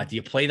 Do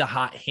you play the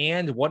hot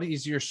hand? What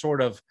is your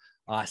sort of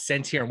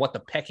sense here and what the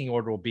pecking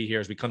order will be here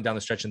as we come down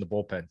the stretch in the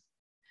bullpen?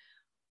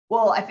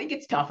 Well, I think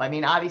it's tough. I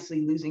mean,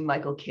 obviously losing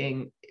Michael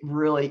King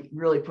really,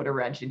 really put a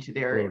wrench into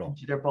their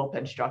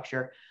bullpen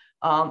structure.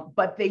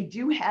 But they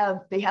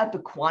have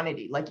the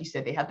quantity, like you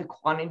said, they have the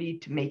quantity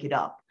to make it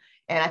up.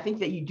 And I think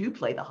that you do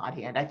play the hot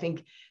hand. I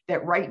think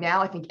that right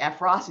now, I think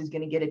Efros is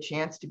going to get a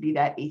chance to be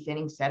that 8th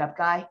inning setup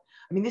guy.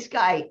 I mean, this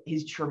guy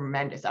is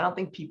tremendous. I don't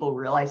think people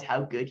realize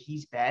how good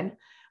he's been.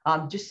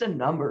 Just some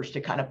numbers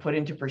to kind of put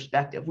into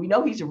perspective. We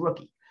know he's a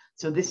rookie.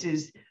 So this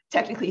is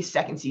technically his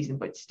 2nd season,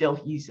 but still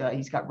he's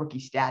got rookie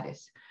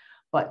status.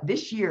 But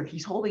this year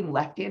he's holding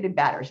left-handed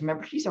batters.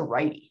 Remember, he's a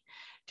righty,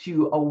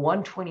 to a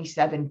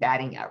 127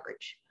 batting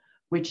average,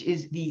 which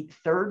is the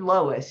 3rd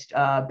lowest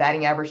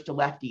batting average to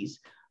lefties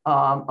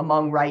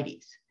among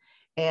righties.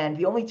 And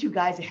the only 2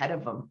 guys ahead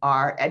of him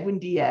are Edwin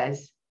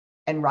Diaz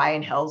and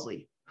Ryan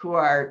Helsley, who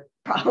are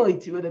probably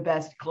 2 of the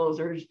best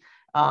closers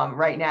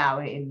right now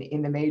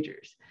in the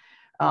majors.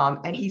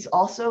 And he's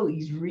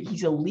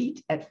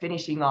elite at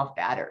finishing off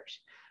batters.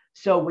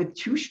 So with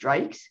 2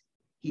 strikes,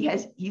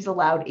 he's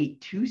allowed a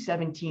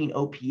 217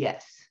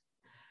 OPS.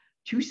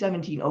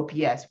 217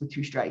 OPS with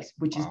 2 strikes,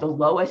 which is the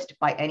lowest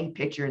by any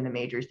pitcher in the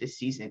majors this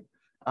season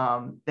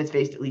that's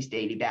faced at least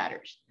 80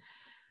 batters.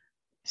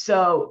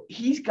 So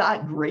he's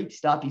got great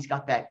stuff. He's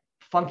got that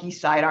funky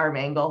sidearm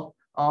angle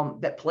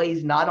that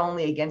plays not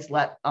only against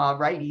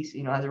righties,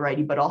 as a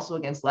righty, but also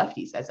against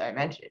lefties, as I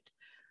mentioned.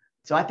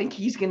 So I think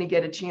he's going to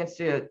get a chance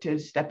to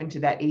step into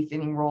that 8th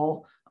inning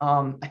role.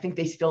 I think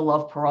they still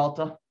love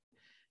Peralta.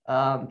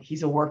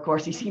 He's a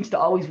workhorse. He seems to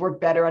always work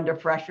better under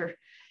pressure.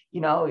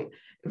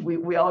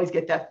 We always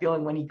get that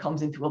feeling when he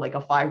comes into a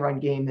 5-run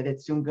game that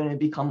it's soon going to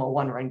become a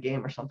 1-run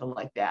game or something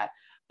like that.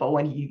 But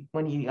when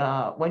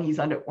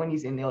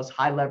he's in those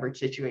high leverage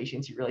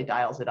situations, he really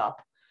dials it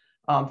up.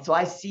 So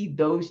I see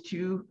those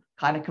 2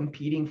 kind of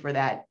competing for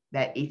that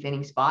 8th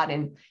inning spot.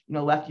 And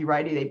lefty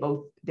righty,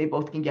 they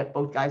both can get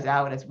both guys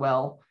out as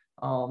well.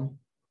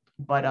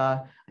 But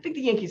I think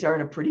the Yankees are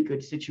in a pretty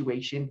good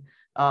situation.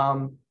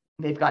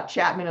 They've got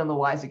Chapman and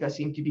Loaisiga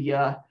seem to be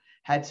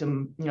had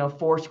some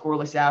 4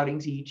 scoreless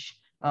outings each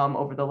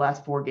over the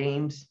last 4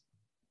 games.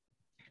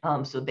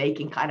 So they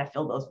can kind of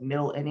fill those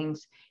middle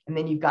innings. And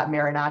then you've got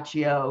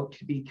Marinaccio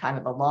to be kind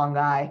of the long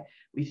guy.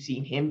 We've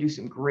seen him do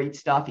some great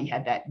stuff. He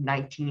had that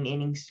 19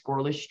 inning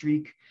scoreless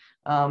streak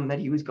that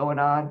he was going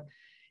on.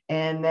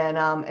 And then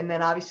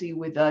obviously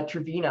with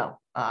Trevino,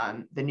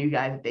 the new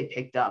guy that they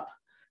picked up,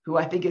 who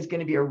I think is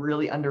going to be a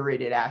really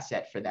underrated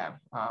asset for them.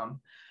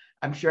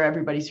 I'm sure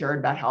everybody's heard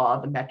about how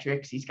all the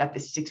metrics, he's got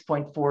this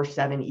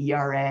 6.47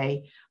 ERA,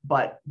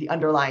 but the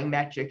underlying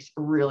metrics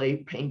really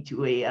paint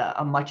to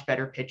a much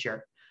better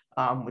pitcher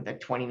with a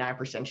 29%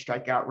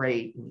 strikeout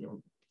rate,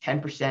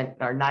 10%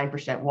 or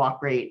 9%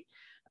 walk rate.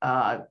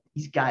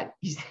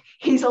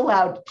 He's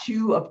allowed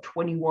 2 of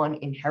 21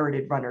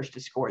 inherited runners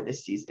to score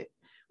this season,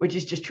 which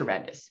is just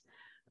tremendous.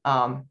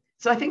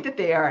 So I think that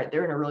they're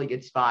in a really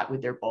good spot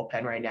with their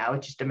bullpen right now.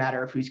 It's just a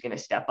matter of who's going to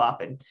step up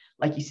and,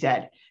 like you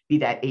said, be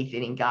that 8th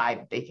inning guy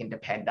that they can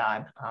depend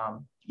on,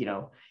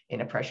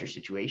 in a pressure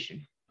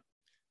situation.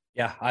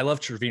 Yeah, I love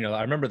Trevino.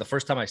 I remember the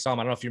first time I saw him.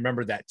 I don't know if you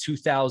remember that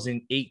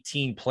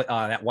 2018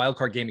 that wild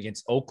card game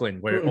against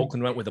Oakland, where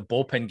Oakland went with a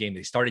bullpen game.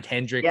 They started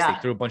Hendricks. Yeah.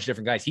 They threw a bunch of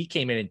different guys. He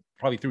came in and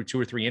probably threw 2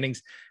 or 3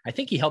 innings. I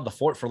think he held the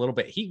fort for a little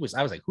bit.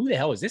 I was like, who the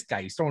hell is this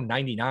guy? He's throwing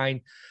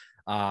 99.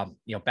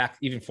 Back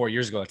even 4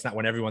 years ago, it's not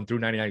when everyone threw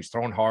 99. He's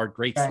throwing hard,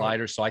 great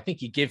slider. So I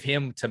think you give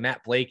him to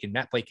Matt Blake, and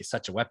Matt Blake is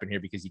such a weapon here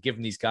because you give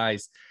him these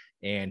guys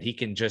and he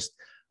can just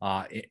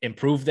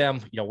improve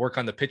them, work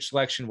on the pitch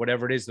selection,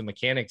 whatever it is, the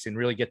mechanics, and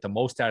really get the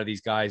most out of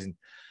these guys. And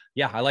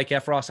yeah, I like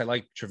Effross. I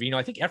like Trevino.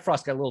 I think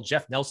Effross got a little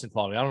Jeff Nelson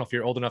quality. I don't know if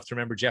you're old enough to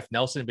remember Jeff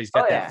Nelson, but he's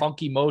got that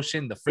funky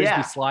motion, the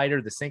frisbee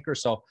slider, the sinker.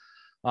 So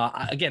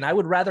again, I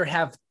would rather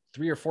have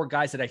 3 or 4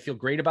 guys that I feel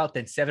great about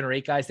than 7 or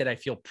 8 guys that I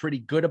feel pretty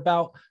good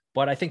about.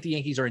 But I think the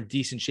Yankees are in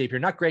decent shape here.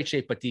 Not great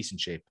shape, but decent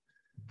shape.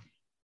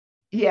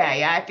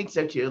 Yeah, I think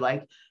so too.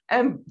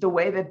 And the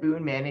way that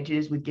Boone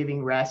manages with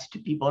giving rest to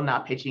people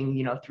not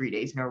pitching, 3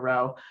 days in a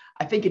row,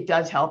 I think it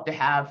does help to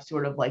have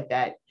sort of like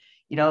that,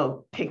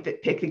 pick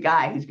the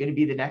guy who's going to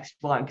be the next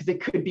one, because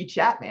it could be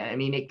Chapman. I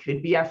mean, it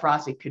could be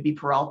Effross, it could be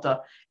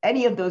Peralta.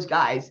 Any of those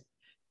guys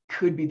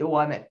could be the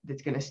one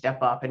that's going to step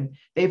up, and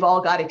they've all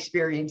got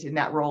experience in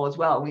that role as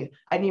well.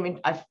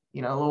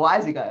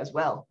 Loaizaga as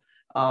well.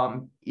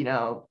 They're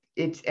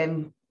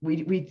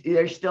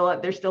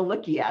still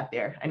Licky out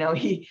there. I know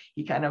he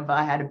kind of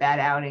had a bad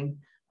outing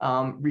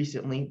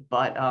recently,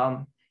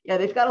 but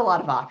they've got a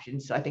lot of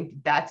options. So I think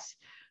that's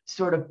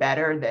sort of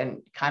better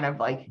than kind of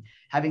like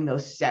having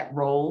those set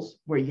roles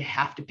where you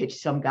have to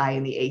pitch some guy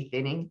in the 8th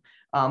inning.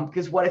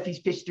 Because what if he's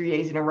pitched 3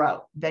 days in a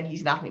row? Then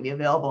he's not going to be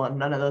available, and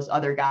none of those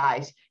other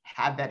guys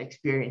have that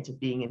experience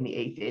of being in the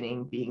 8th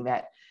inning, being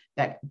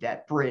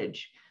that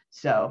bridge.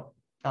 So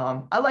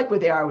I like where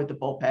they are with the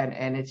bullpen,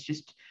 and it's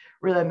just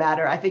really a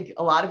matter. I think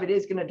a lot of it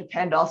is going to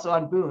depend also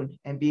on Boone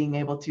and being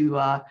able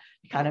to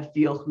kind of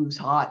feel who's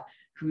hot,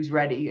 who's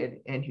ready,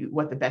 and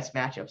what the best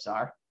matchups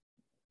are.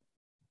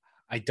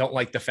 I don't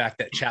like the fact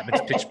that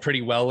Chapman's pitched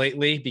pretty well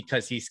lately,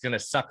 because he's going to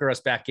sucker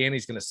us back in.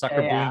 He's going to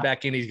sucker Boone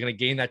back in. He's going to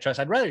gain that trust.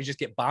 I'd rather just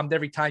get bombed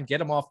every time,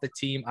 get him off the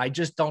team. I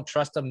just don't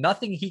trust him.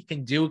 Nothing he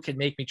can do can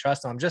make me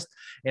trust him.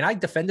 And I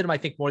defended him, I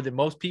think, more than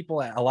most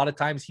people. A lot of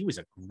times he was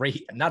a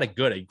great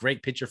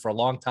pitcher for a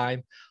long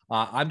time.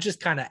 I'm just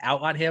kind of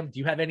out on him. Do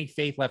you have any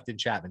faith left in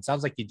Chapman?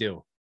 Sounds like you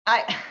do.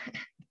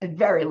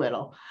 Very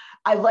little.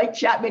 I like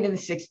Chapman in the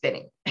 6th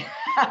inning.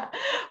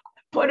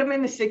 Put him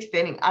in the 6th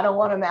inning. I don't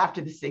want him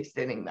after the 6th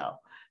inning, though.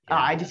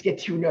 I just get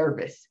too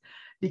nervous,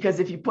 because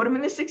if you put him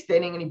in the 6th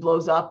inning and he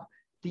blows up,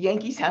 the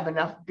Yankees have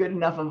good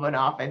enough of an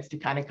offense to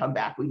kind of come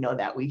back. We know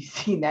that. We've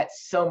seen that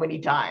so many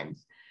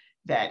times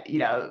that,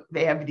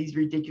 they have these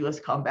ridiculous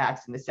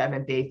comebacks in the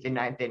 7th, 8th, and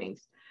 9th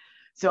innings.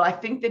 So I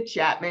think that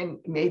Chapman,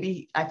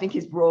 I think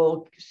his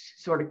role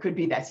sort of could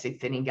be that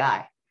 6th inning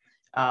guy.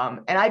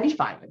 And I'd be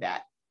fine with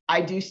that.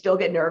 I do still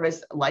get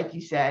nervous, like you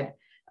said.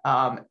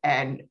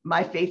 And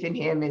my faith in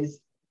him is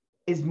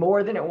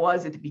more than it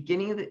was at the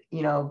beginning of the,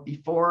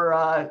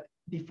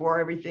 before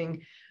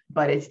everything,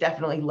 but it's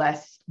definitely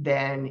less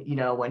than,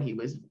 when he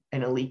was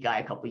an elite guy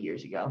a couple of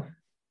years ago.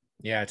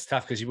 Yeah, it's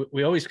tough because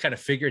we always kind of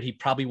figured he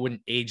probably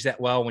wouldn't age that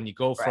well when you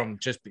go from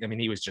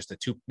he was just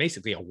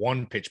basically a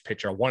 1-pitch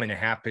pitcher, a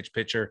 1.5 pitch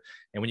pitcher.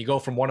 And when you go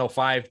from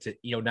 105 to,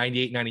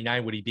 98,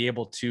 99, would he be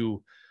able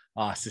to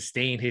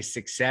sustain his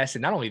success?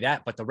 And not only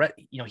that, but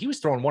he was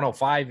throwing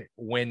 105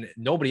 when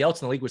nobody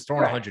else in the league was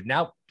throwing 100.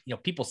 Now,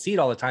 people see it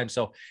all the time.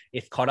 So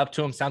if caught up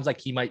to him, sounds like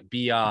he might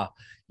be, a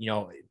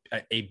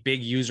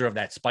big user of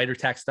that spider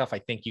tack stuff. I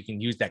think you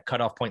can use that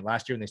cutoff point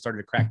last year when they started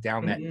to crack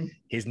down that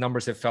his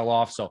numbers have fell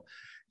off. So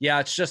yeah,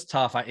 it's just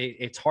tough.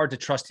 It's hard to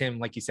trust him.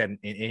 Like you said,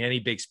 in any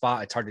big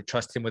spot, it's hard to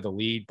trust him with a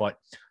lead, but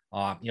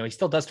he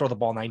still does throw the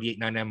ball 98,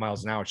 99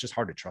 miles an hour. It's just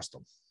hard to trust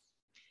him.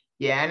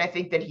 Yeah, and I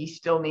think that he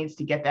still needs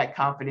to get that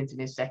confidence in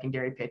his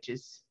secondary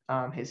pitches,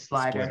 his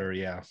slider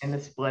and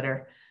the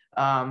splitter,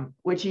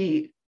 which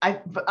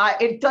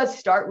it does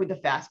start with the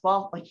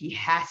fastball. Like, he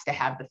has to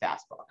have the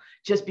fastball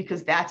just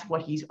because that's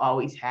what he's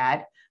always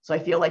had. So I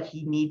feel like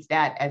he needs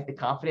that as the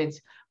confidence,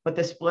 but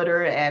the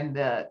splitter and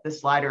the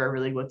slider are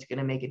really what's going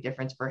to make a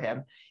difference for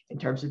him. in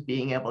terms of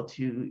being able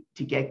to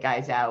get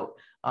guys out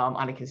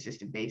on a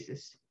consistent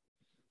basis.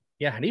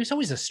 Yeah, and he was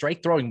always a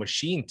strike throwing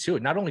machine too.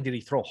 Not only did he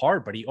throw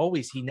hard, but he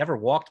never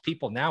walked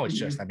people. Now it's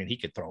just, I mean, he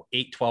could throw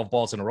 8-12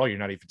 balls in a row. You're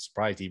not even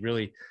surprised. He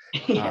really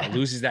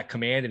loses that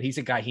command, and he's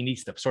a guy, he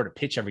needs to sort of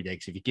pitch every day,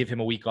 because if you give him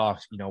a week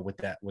off, with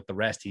the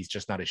rest, he's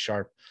just not as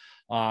sharp.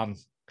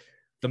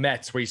 The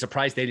Mets, were you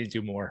surprised they didn't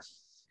do more?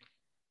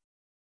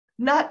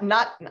 Not,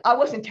 I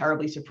wasn't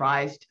terribly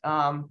surprised.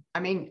 I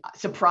mean,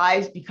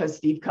 surprised because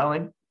Steve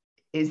Cohen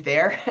is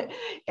there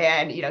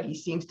and, he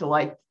seems to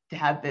like to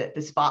have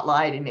the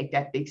spotlight and make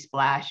that big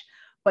splash,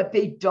 but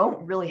they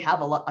don't really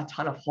have a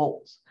ton of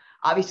holes.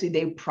 Obviously,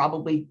 they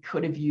probably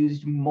could have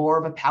used more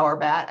of a power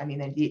bat. I mean,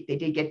 they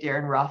did get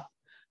Darren Ruff,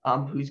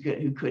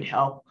 who could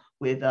help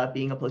with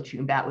being a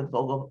platoon bat with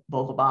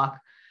Vogelbach.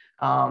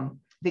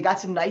 They got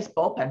some nice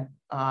bullpen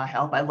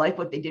help. I like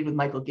what they did with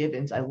Michael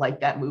Givens. I like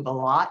that move a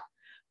lot,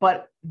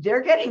 but they're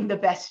getting the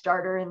best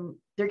starter at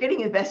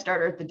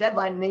the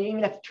deadline, and they didn't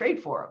even have to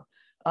trade for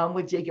him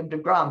with Jacob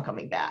deGrom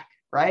coming back,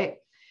 right?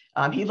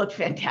 He looked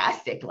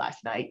fantastic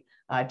last night,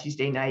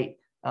 Tuesday night,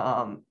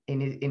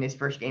 in his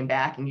first game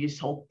back, and you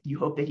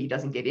hope that he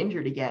doesn't get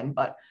injured again.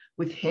 But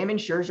with him and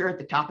Scherzer at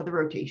the top of the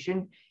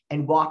rotation,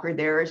 and Walker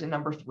there as a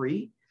number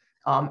 3,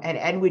 and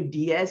Edwin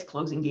Diaz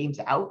closing games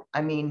out,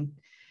 I mean,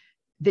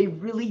 they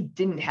really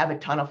didn't have a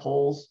ton of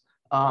holes,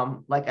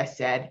 like I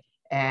said,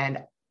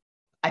 and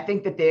I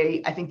think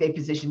they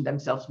positioned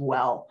themselves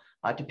well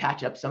to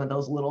patch up some of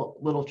those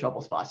little trouble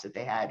spots that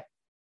they had.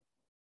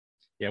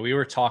 Yeah, we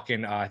were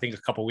talking, I think a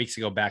couple of weeks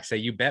ago back, say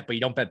you bet, but you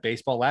don't bet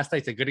baseball. Last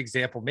night's a good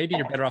example. Maybe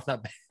you're better off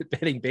not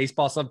betting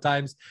baseball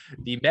sometimes.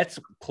 The Mets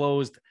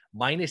closed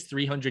minus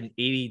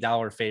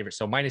 $380 favorite.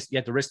 So you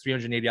have to risk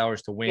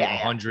 $380 to win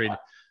 100.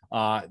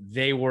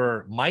 They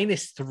were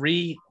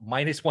 -3,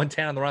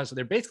 -110 on the run. So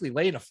they're basically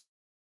laying a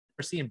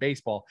in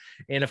baseball.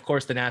 And of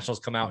course, the Nationals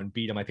come out and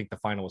beat them. I think the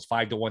final was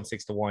 5-1,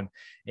 6-1.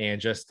 And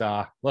just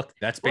look,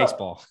 that's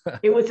baseball.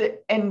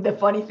 And the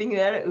funny thing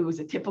that it was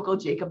a typical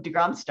Jacob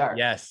deGrom start.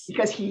 Yes.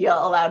 Because he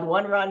allowed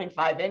 1 run in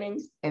 5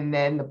 innings, and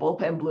then the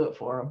bullpen blew it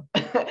for him.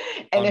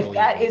 And if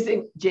that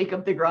isn't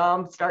Jacob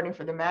deGrom starting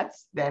for the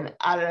Mets, then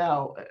I don't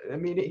know. I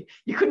mean,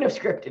 you couldn't have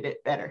scripted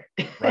it better.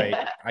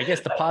 Right. I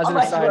guess the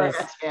positive side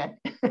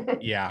is,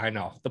 yeah, I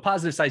know. The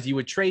positive side is you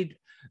would trade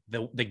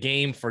the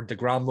game for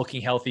deGrom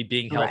looking healthy,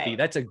 being healthy. Right.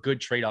 That's a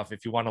good trade-off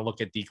if you want to look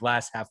at the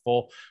glass half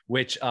full,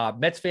 which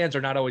Mets fans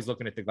are not always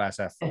looking at the glass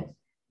half full.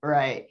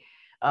 Right.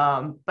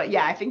 But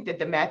yeah, I think that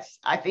the Mets,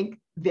 I think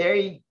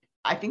they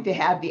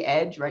have the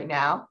edge right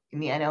now in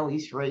the NL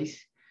East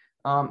race.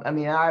 I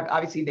mean,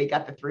 obviously they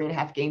got the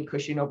 3.5 game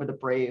cushion over the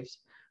Braves,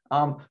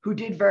 who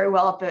did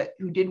well at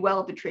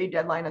the trade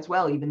deadline as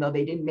well, even though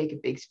they didn't make a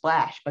big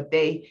splash, but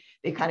they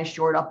kind of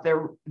shored up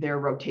their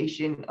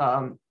rotation,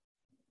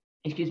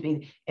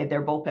 at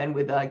their bullpen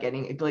with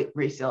getting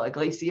Raisel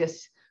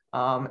Iglesias.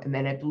 And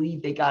then I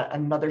believe they got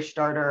another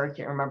starter. I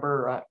can't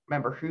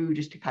remember who,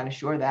 just to kind of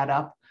shore that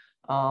up.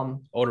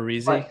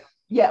 Odorizzi.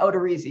 Yeah,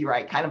 Odorizzi,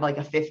 right. Kind of like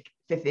a fifth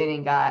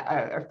inning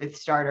guy or fifth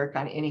starter,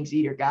 kind of innings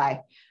eater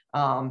guy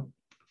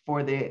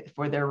for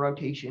their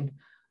rotation.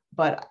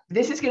 But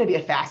this is going to be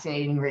a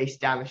fascinating race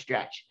down the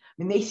stretch.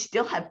 I mean, they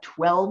still have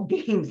 12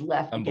 games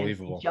left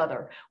against each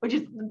other, which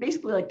is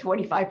basically like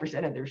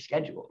 25% of their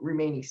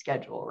remaining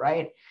schedule,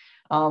 right?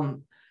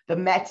 The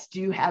Mets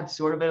do have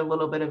sort of a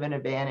little bit of an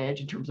advantage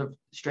in terms of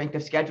strength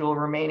of schedule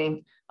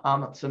remaining.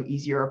 Some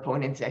easier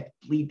opponents. I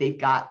believe they've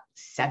got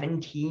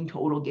 17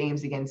 total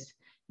games against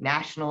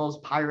Nationals,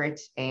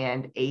 Pirates,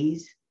 and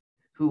A's,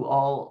 who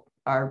all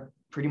are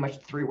pretty much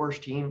the 3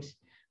 worst teams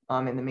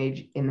in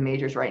the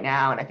majors right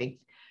now. And I think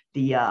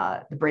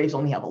the Braves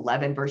only have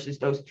 11 versus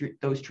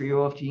those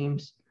trio of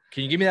teams.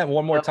 Can you give me that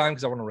one more time?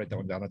 Because I want to write that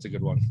one down. That's a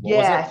good one.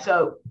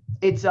 So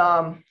it's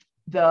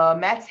the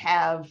Mets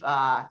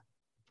have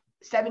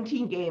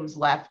 17 games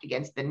left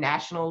against the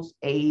Nationals,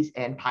 A's,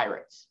 and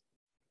Pirates.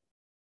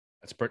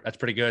 That's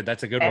pretty good.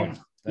 That's a good one.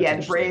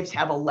 The Braves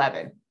have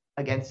 11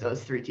 against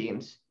those 3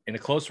 teams. In a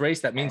close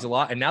race, that means a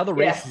lot. And now the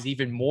race is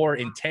even more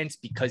intense,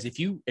 because if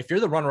you're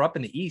the runner-up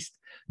in the East,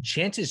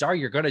 chances are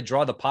you're going to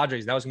draw the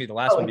Padres. That was going to be the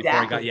last one before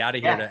I got you out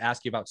of here to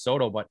ask you about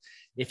Soto. But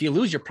if you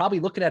lose, you're probably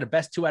looking at a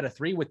best 2 out of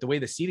 3 with the way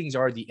the seedings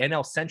are. The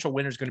NL Central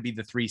winner is going to be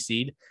the 3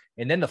 seed.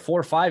 And then the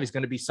 4-5 is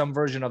going to be some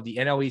version of the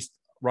NL East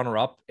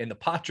runner-up, and the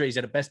Padres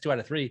at a best 2 out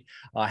of 3.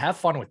 Have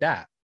fun with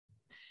that.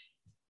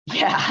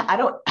 Yeah, I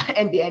don't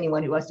envy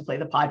anyone who has to play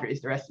the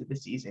Padres the rest of the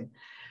season.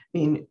 I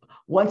mean,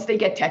 once they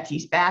get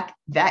Tatis back,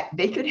 that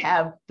they could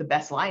have the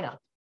best lineup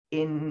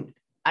in,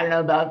 I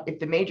don't know if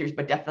the majors,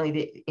 but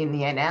definitely in the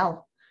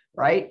NL,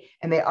 right?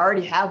 And they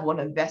already have one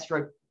of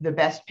the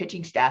best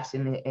pitching staffs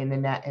in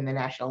the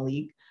National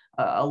League.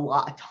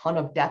 A ton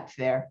of depth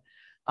there.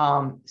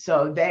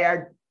 So they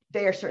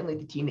are certainly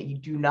the team that you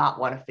do not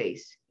want to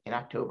face in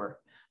October.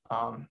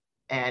 I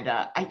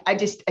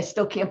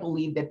still can't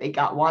believe that they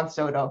got Juan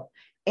Soto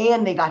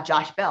and they got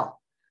Josh Bell,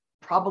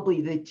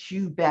 probably the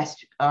 2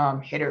 best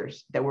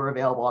hitters that were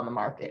available on the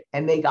market.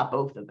 And they got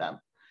both of them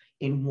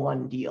in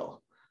one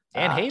deal.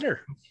 And Hader.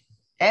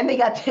 And they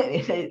got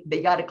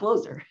a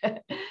closer.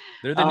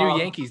 They're the new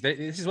Yankees.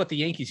 This is what the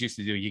Yankees used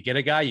to do. You get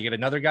a guy, you get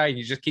another guy, and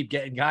you just keep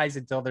getting guys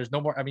until there's no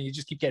more. I mean, you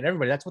just keep getting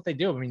everybody. That's what they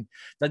do. I mean,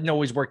 doesn't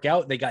always work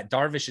out. They got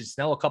Darvish and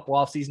Snell a couple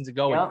off seasons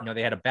ago. Yep. And,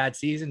 they had a bad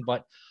season,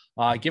 but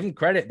give them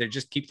credit. They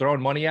just keep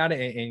throwing money at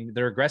it, and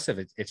they're aggressive.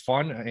 It's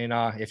fun. And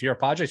if you're a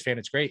Padres fan,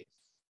 it's great.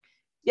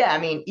 Yeah, I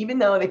mean, even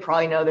though they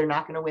probably know they're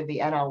not going to win the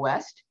NL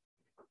West,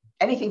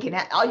 anything can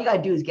happen. All you got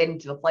to do is get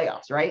into the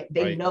playoffs, right?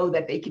 They know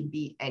that they can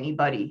beat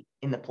anybody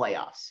in the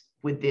playoffs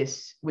with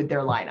their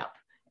lineup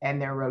and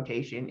their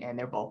rotation and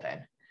their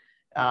bullpen.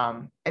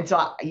 And so,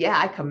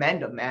 I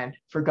commend them, man,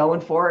 for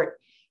going for it,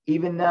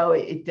 even though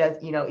it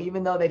does,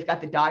 even though they've got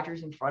the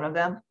Dodgers in front of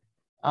them,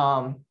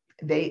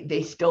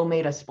 they still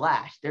made a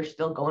splash. They're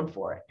still going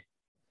for it.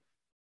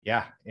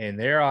 Yeah. And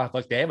they're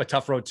they have a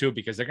tough road too,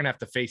 because they're going to have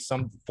to face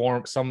some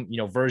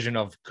version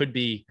of, could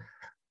be,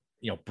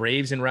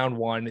 Braves in round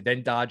one,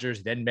 then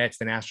Dodgers, then Mets,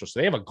 then Astros. So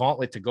they have a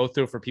gauntlet to go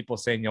through for people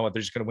saying, they're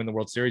just going to win the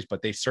World Series,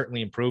 but they've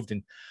certainly improved.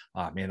 And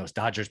those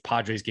Dodgers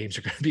Padres games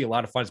are going to be a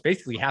lot of fun. It's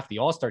basically half the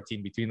All-Star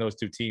team between those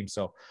two teams.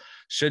 So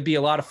should be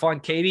a lot of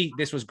fun. Katie,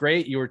 this was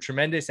great. You were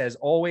tremendous as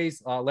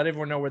always. Let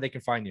everyone know where they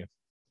can find you.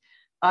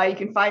 You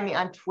can find me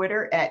on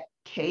Twitter at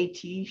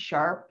KT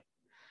Sharp.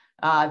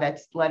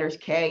 That's letters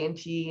K and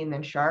T and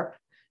then Sharp.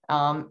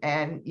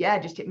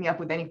 Just hit me up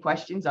with any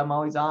questions. I'm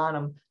always on.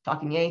 I'm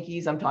talking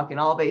Yankees. I'm talking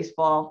all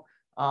baseball.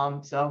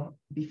 So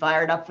be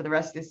fired up for the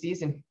rest of the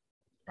season.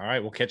 All right.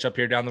 We'll catch up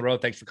here down the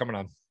road. Thanks for coming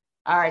on.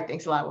 All right.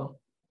 Thanks a lot, Will.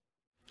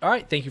 All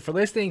right. Thank you for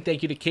listening.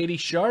 Thank you to Katie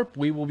Sharp.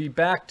 We will be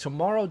back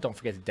tomorrow. Don't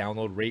forget to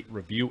download, rate,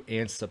 review,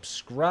 and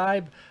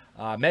subscribe.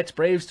 Mets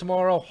Braves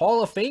tomorrow.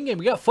 Hall of Fame game.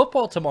 We got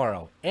football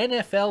tomorrow.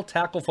 NFL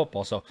tackle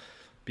football. So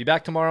be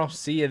back tomorrow.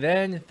 See you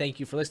then. Thank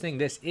you for listening.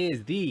 This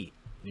is the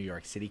New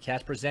York City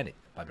Cast presented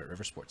by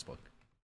BetRivers Sportsbook.